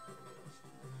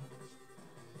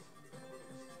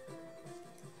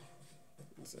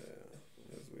 So,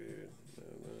 that's weird.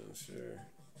 I'm not sure.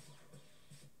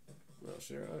 Not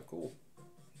sure. Oh, cool.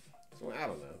 So, I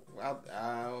don't know.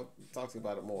 I'll talk to you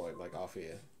about it more, like, off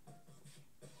here.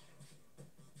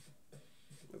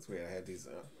 That's weird. I had these,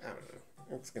 I don't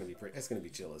know. It's gonna be pretty, it's gonna be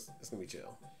chill. It's gonna be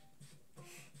chill.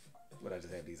 But I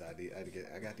just have these ideas.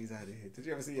 I got these ideas. Did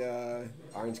you ever see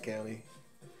Orange County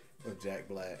with Jack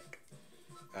Black?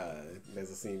 There's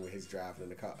a scene where he's driving in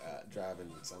the car,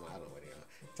 driving some, I don't know what he is,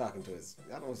 talking to his,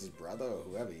 I don't know if it's his brother or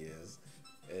whoever he is,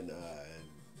 and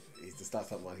he just starts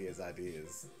talking about his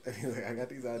ideas. And he's like, I got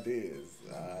these ideas,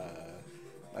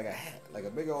 like a hat, like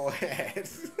a big old hat.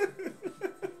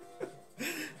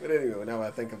 But anyway, whenever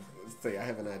I think of, say I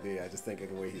have an idea, I just think of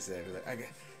the way he said it. Like,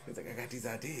 I got these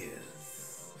ideas.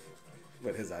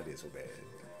 But his ideas were bad.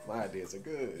 My ideas are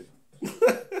good.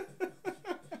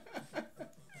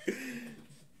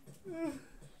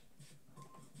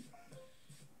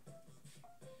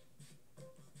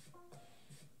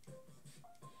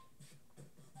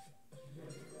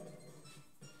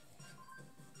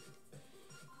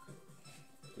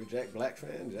 Jack Black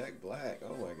fan? Jack Black.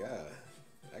 Oh my god.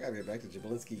 I gotta get back to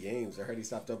Jablinski Games. I heard he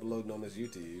stopped uploading on his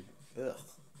YouTube. Ugh.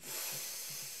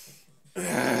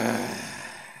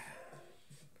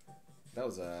 That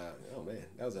was oh man,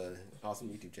 that was an awesome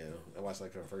YouTube channel. I watched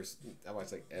like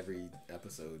every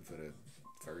episode for the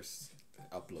first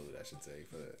upload, I should say,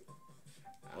 for the,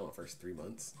 I don't know, first 3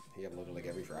 months. He uploaded like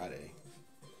every Friday.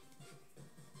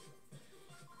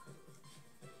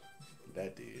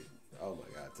 That dude. Oh my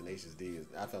god, Tenacious D.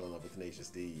 I fell in love with Tenacious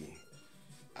D.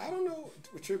 I don't know.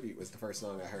 Tribute was the first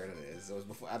song I heard of his. It was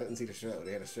before I didn't see the show.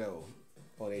 They had a show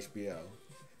on HBO.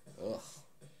 Ugh.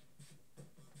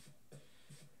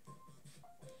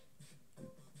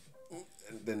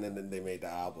 And then they made the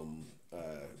album,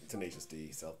 Tenacious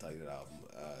D, self-titled album,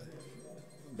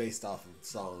 based off of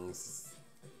songs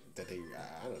that they,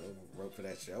 I don't know, wrote for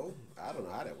that show. I don't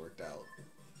know how that worked out.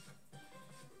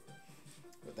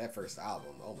 But that first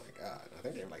album, oh my god. I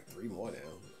think they have like 3 more now.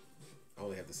 I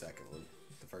only have the second one.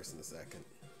 The first and the second.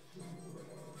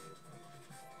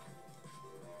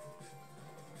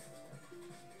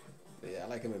 Yeah, I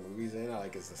like him in movies and I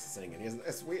like his singing.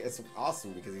 It's weird. It's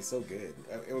awesome because he's so good.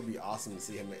 It would be awesome to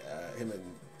see him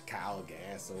and Kyle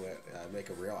Gass make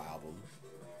a real album.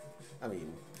 I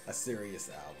mean, a serious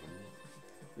album,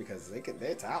 because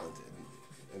they're talented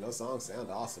and those songs sound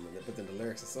awesome. But then the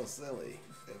lyrics are so silly.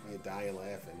 You're dying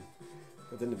laughing.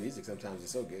 But then the music sometimes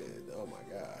is so good. Oh my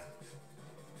god.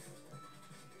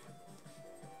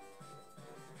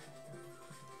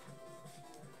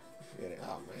 Yeah,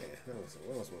 oh man, what am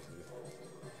I supposed to do?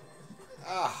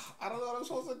 I don't know what I'm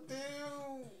supposed to do.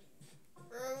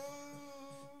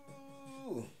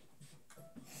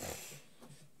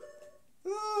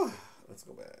 Let's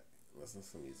go back. Listen to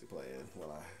some music playing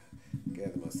while I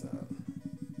gather myself.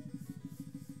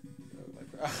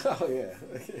 Oh yeah.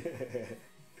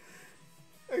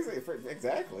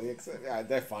 Exactly. Except,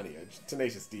 they're funnier.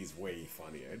 Tenacious D's way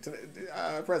funnier.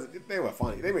 They were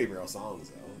funny. They made real songs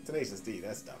though. Tenacious D,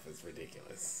 that stuff is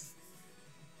ridiculous.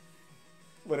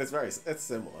 But it's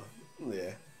similar.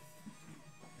 Yeah.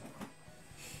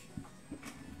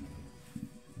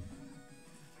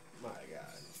 My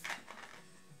god.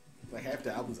 Like half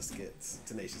the albums are skits.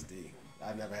 Tenacious D.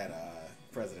 I've never had a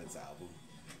President's album,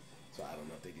 so I don't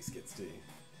know if they do skits too.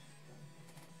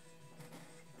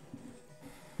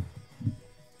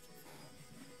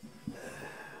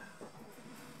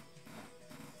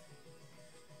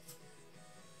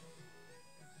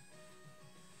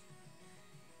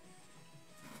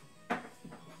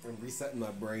 I'm resetting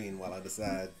my brain while I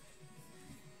decide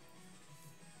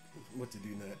what to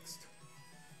do next.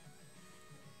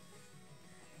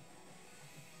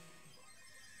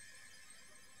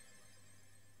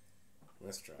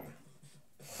 Let's try.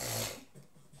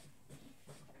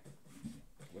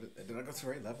 Did I go to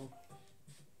the right level?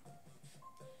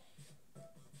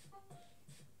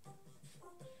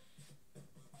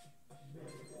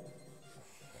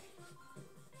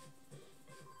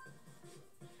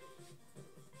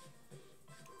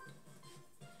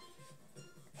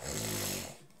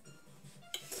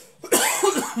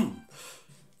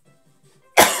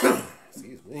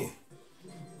 Excuse me.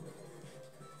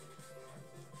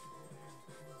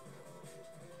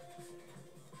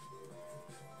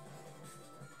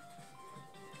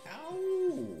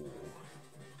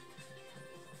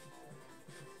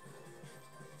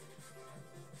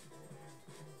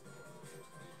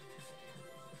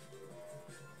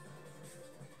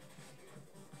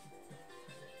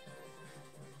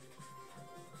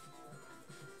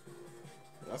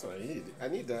 That's what I need. I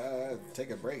need to take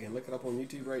a break and look it up on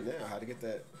YouTube right now. How to get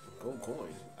that gold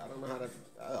coin. I don't know how to.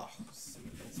 Oh,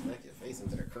 smack your face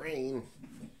into the crane.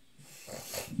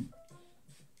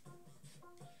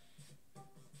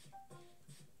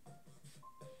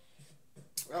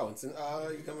 Oh, it's you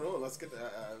coming on? Let's get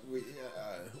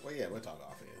well, yeah, we'll talk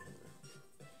off here.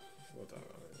 We'll talk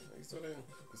off here. Are you still there?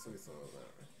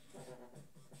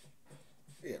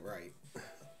 Yeah, right.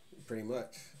 Pretty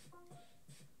much.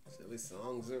 Silly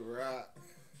songs that rock.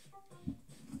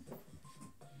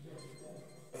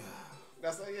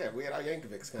 That's like, yeah, we had our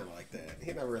Yankovic's kind of like that.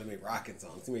 He never really made rocking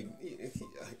songs. He made, did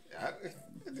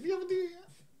he ever do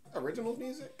original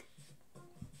music?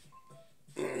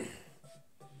 I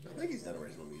think he's done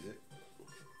original music.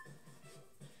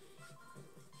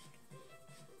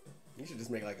 You should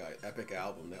just make like an epic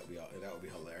album. That would be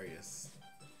hilarious.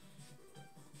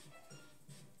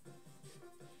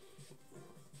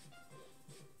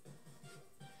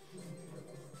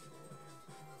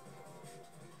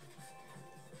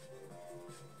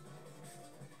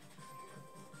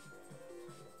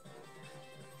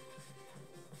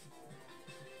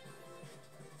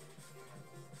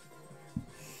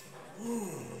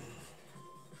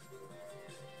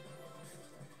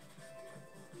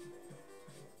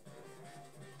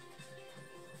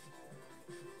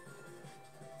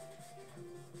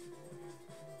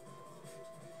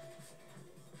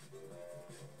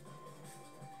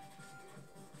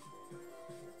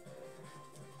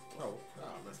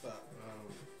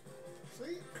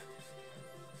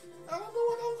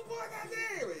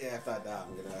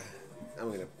 I'm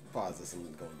gonna pause this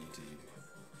and go on YouTube.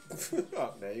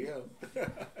 Oh, there you go.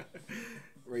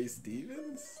 Ray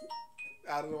Stevens?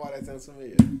 I don't know why that sounds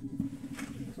familiar.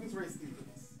 Who's Ray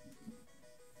Stevens?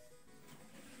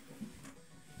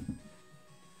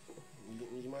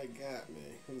 You might got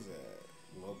me. Who's that?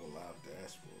 Mobile Live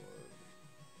Dashboard.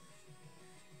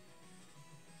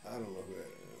 I don't know who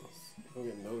that is. I don't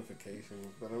get notifications,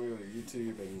 but I'm gonna go to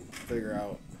YouTube and figure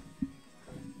out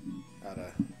how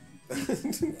to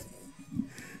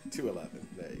 211.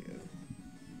 There you go.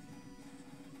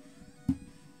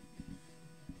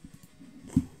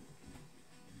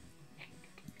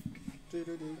 I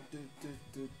don't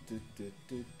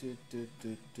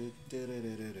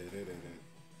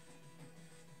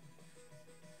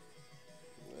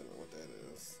know what that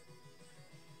is.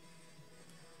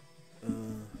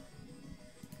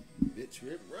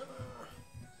 BIT.TRIP Runner.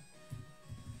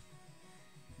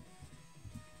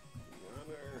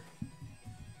 Runner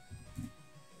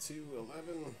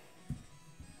 211.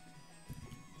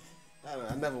 I don't know,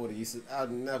 I never would have used it. I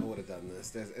never would have done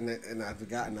this. And I've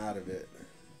gotten out of it.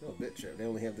 No, BIT.TRIP. They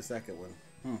only have the second one.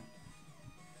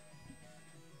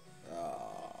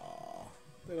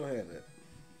 They don't have it.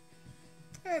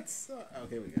 That's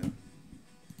okay. We go.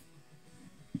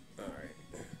 All right,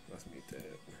 let's mute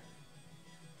that.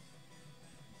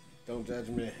 Don't judge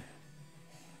me.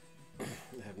 I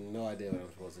have no idea what I'm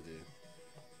supposed to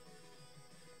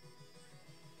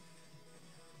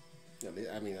do.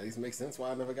 I mean, at least it makes sense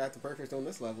why I never got to perfect on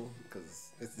this level,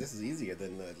 because this is easier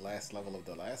than the last level of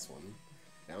the last one.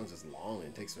 That one's just long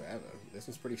and takes forever. This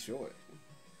one's pretty short.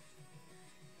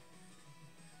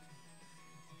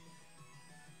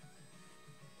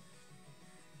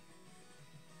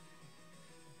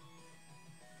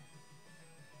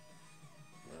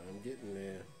 I'm getting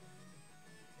there.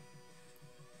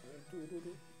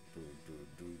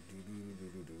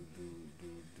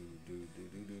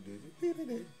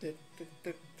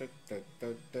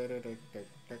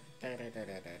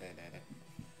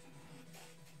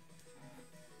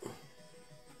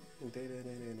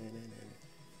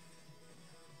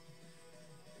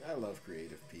 I love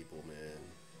creative people, man.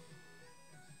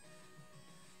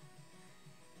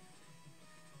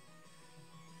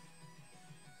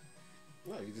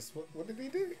 No, you just, what did he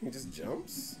do? He just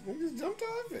jumps? He just jumped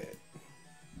off it.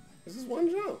 This is one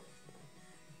jump.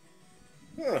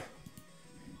 Huh.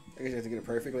 I guess you have to get it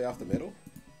perfectly off the middle.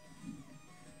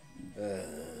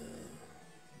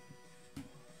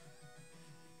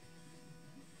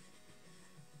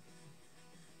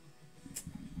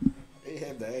 He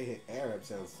had the Arab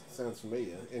sounds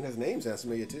familiar, and his name sounds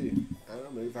familiar too. I don't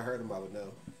know, maybe if I heard him, I would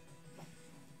know.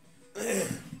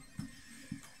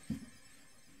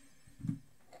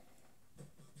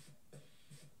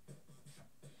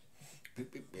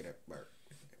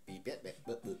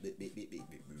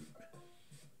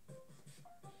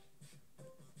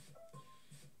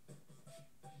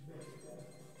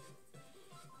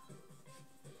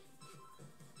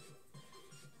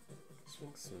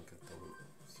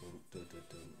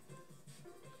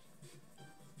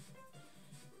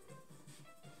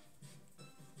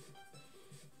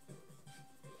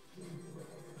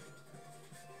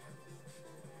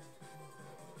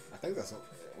 I think that's,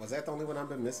 was that the only one I've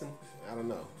been missing? I don't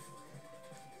know.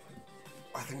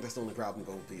 I think that's the only problem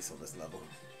gold piece on this level.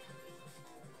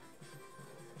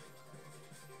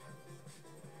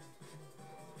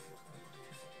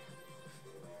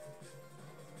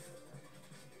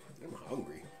 I'm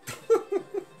hungry.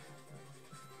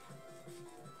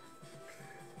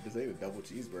 This ain't a double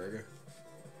cheeseburger.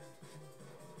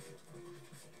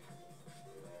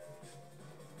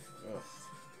 Ugh.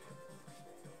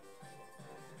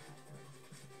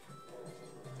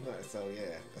 Alright, so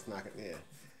yeah, that's not gonna, yeah.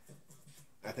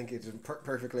 I think it's just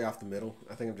perfectly off the middle.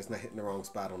 I think I'm just not hitting the wrong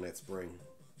spot on that spring.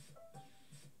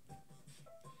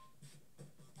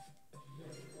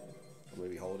 Or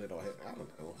maybe hold it or hit, I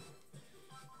don't know.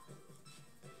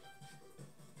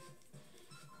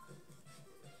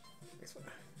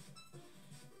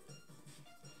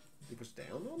 You push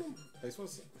down on them? Are you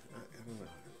supposed to, I don't know.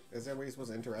 Is that where you're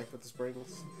supposed to interact with the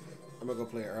springs? I'm gonna go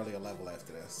play an earlier level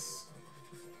after this.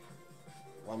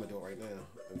 Well, I'm gonna do it right now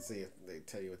and see if they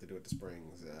tell you what to do with the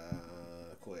springs.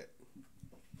 Quit.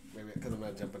 Maybe because I'm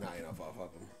not jumping high enough off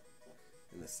of them.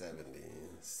 In the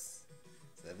 70s.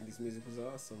 70s music was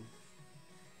awesome.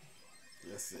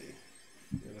 Let's see.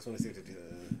 I just want to see what they do.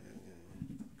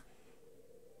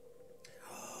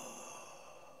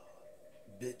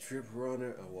 BIT.TRIP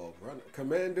Runner. Oh, well, Runner.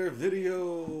 Commander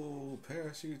Video.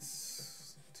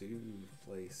 Parachutes to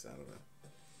place. I don't know.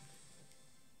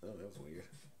 Oh, that was weird.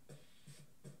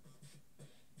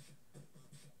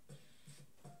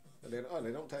 They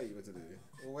don't tell you what to do.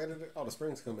 Well, where did the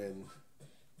springs come in?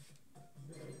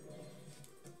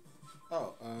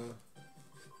 Oh,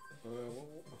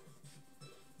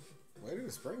 where did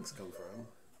the springs come from?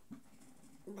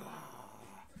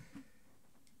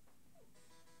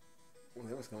 Well,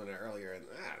 it was coming there earlier, and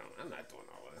I'm not doing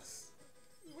all this.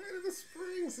 Where did the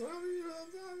springs? I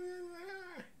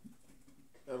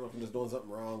don't know if I'm just doing something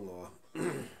wrong or.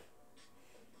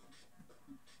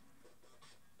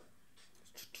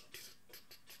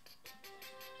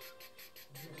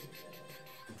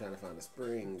 I'm trying to find the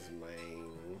springs,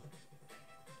 man.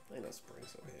 Ain't no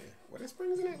springs over here. Were there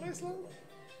springs in that last level?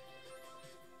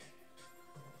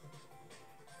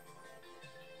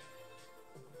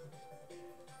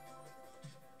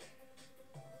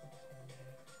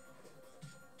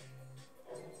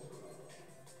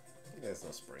 There's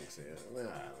no springs here. I don't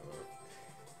know.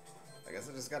 I guess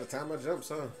I just gotta time my jumps,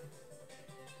 huh?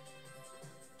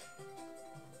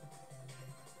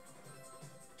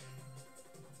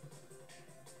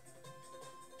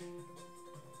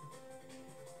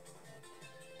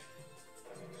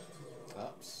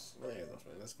 Oops. There's no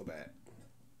spring. Let's go back.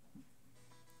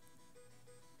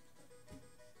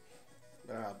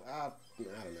 I don't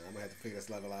know. I'm gonna have to figure this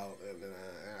level out, and then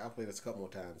I'll play this a couple more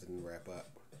times and then wrap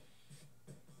up.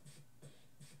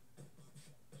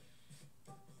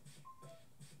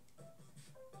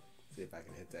 See if I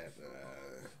can hit that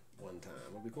one time.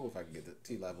 It'd be cool if I could get the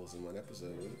 2 levels in one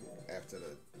episode after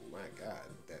the, my God,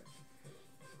 that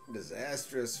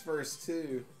disastrous first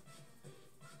 2.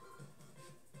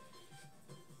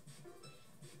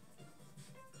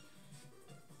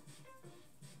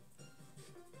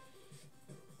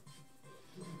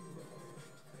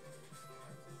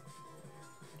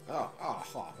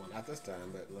 Well, not this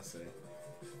time, but let's see.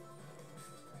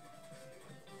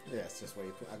 Yeah, it's just where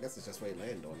you put, I guess it's just where you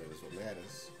land on it is what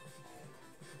matters.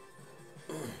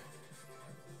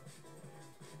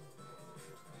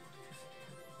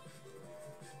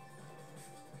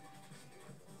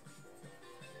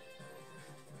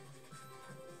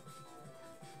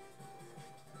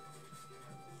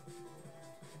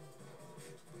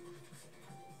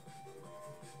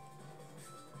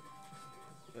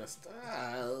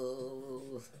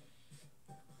 Style.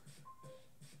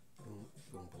 Boom,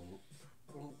 boom, boom,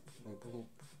 boom, boom, boom, boom,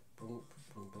 boom,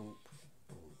 boom, boom.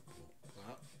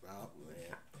 Oh,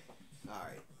 man. All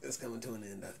right, it's coming to an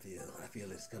end. I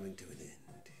feel it's coming to an end.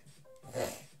 Oh.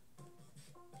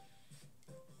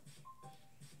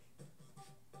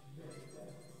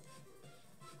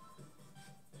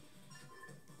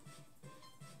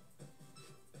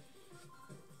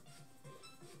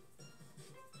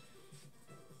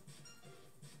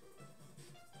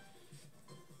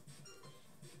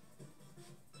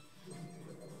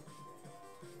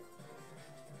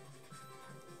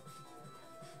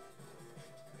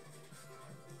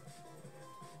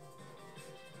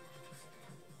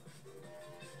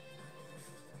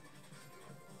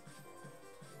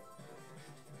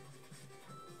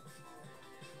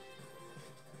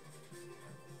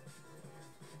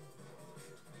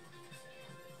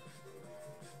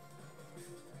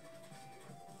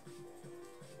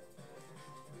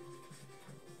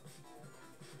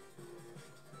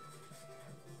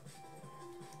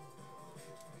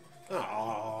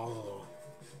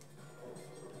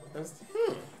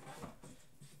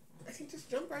 I can just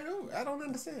jump right over. I don't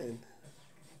understand.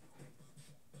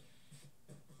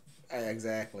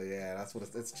 Exactly, yeah. That's what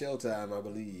it's chill time, I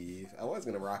believe. I was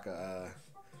gonna rock a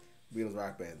Beatles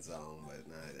rock band song, but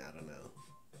I don't know.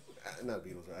 Not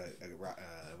Beatles,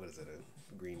 what is it?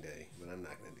 A Green Day, but I'm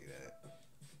not gonna do that.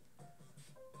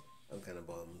 I'm kind of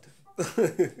bummed.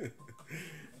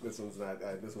 This one's not.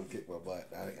 This one kicked my butt.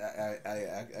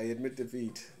 I admit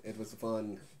defeat. It was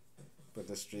fun, but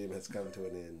the stream has come to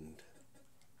an end.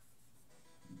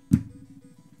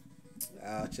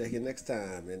 I'll check you next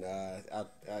time, and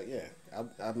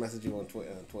I'll message you on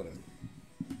Twitter.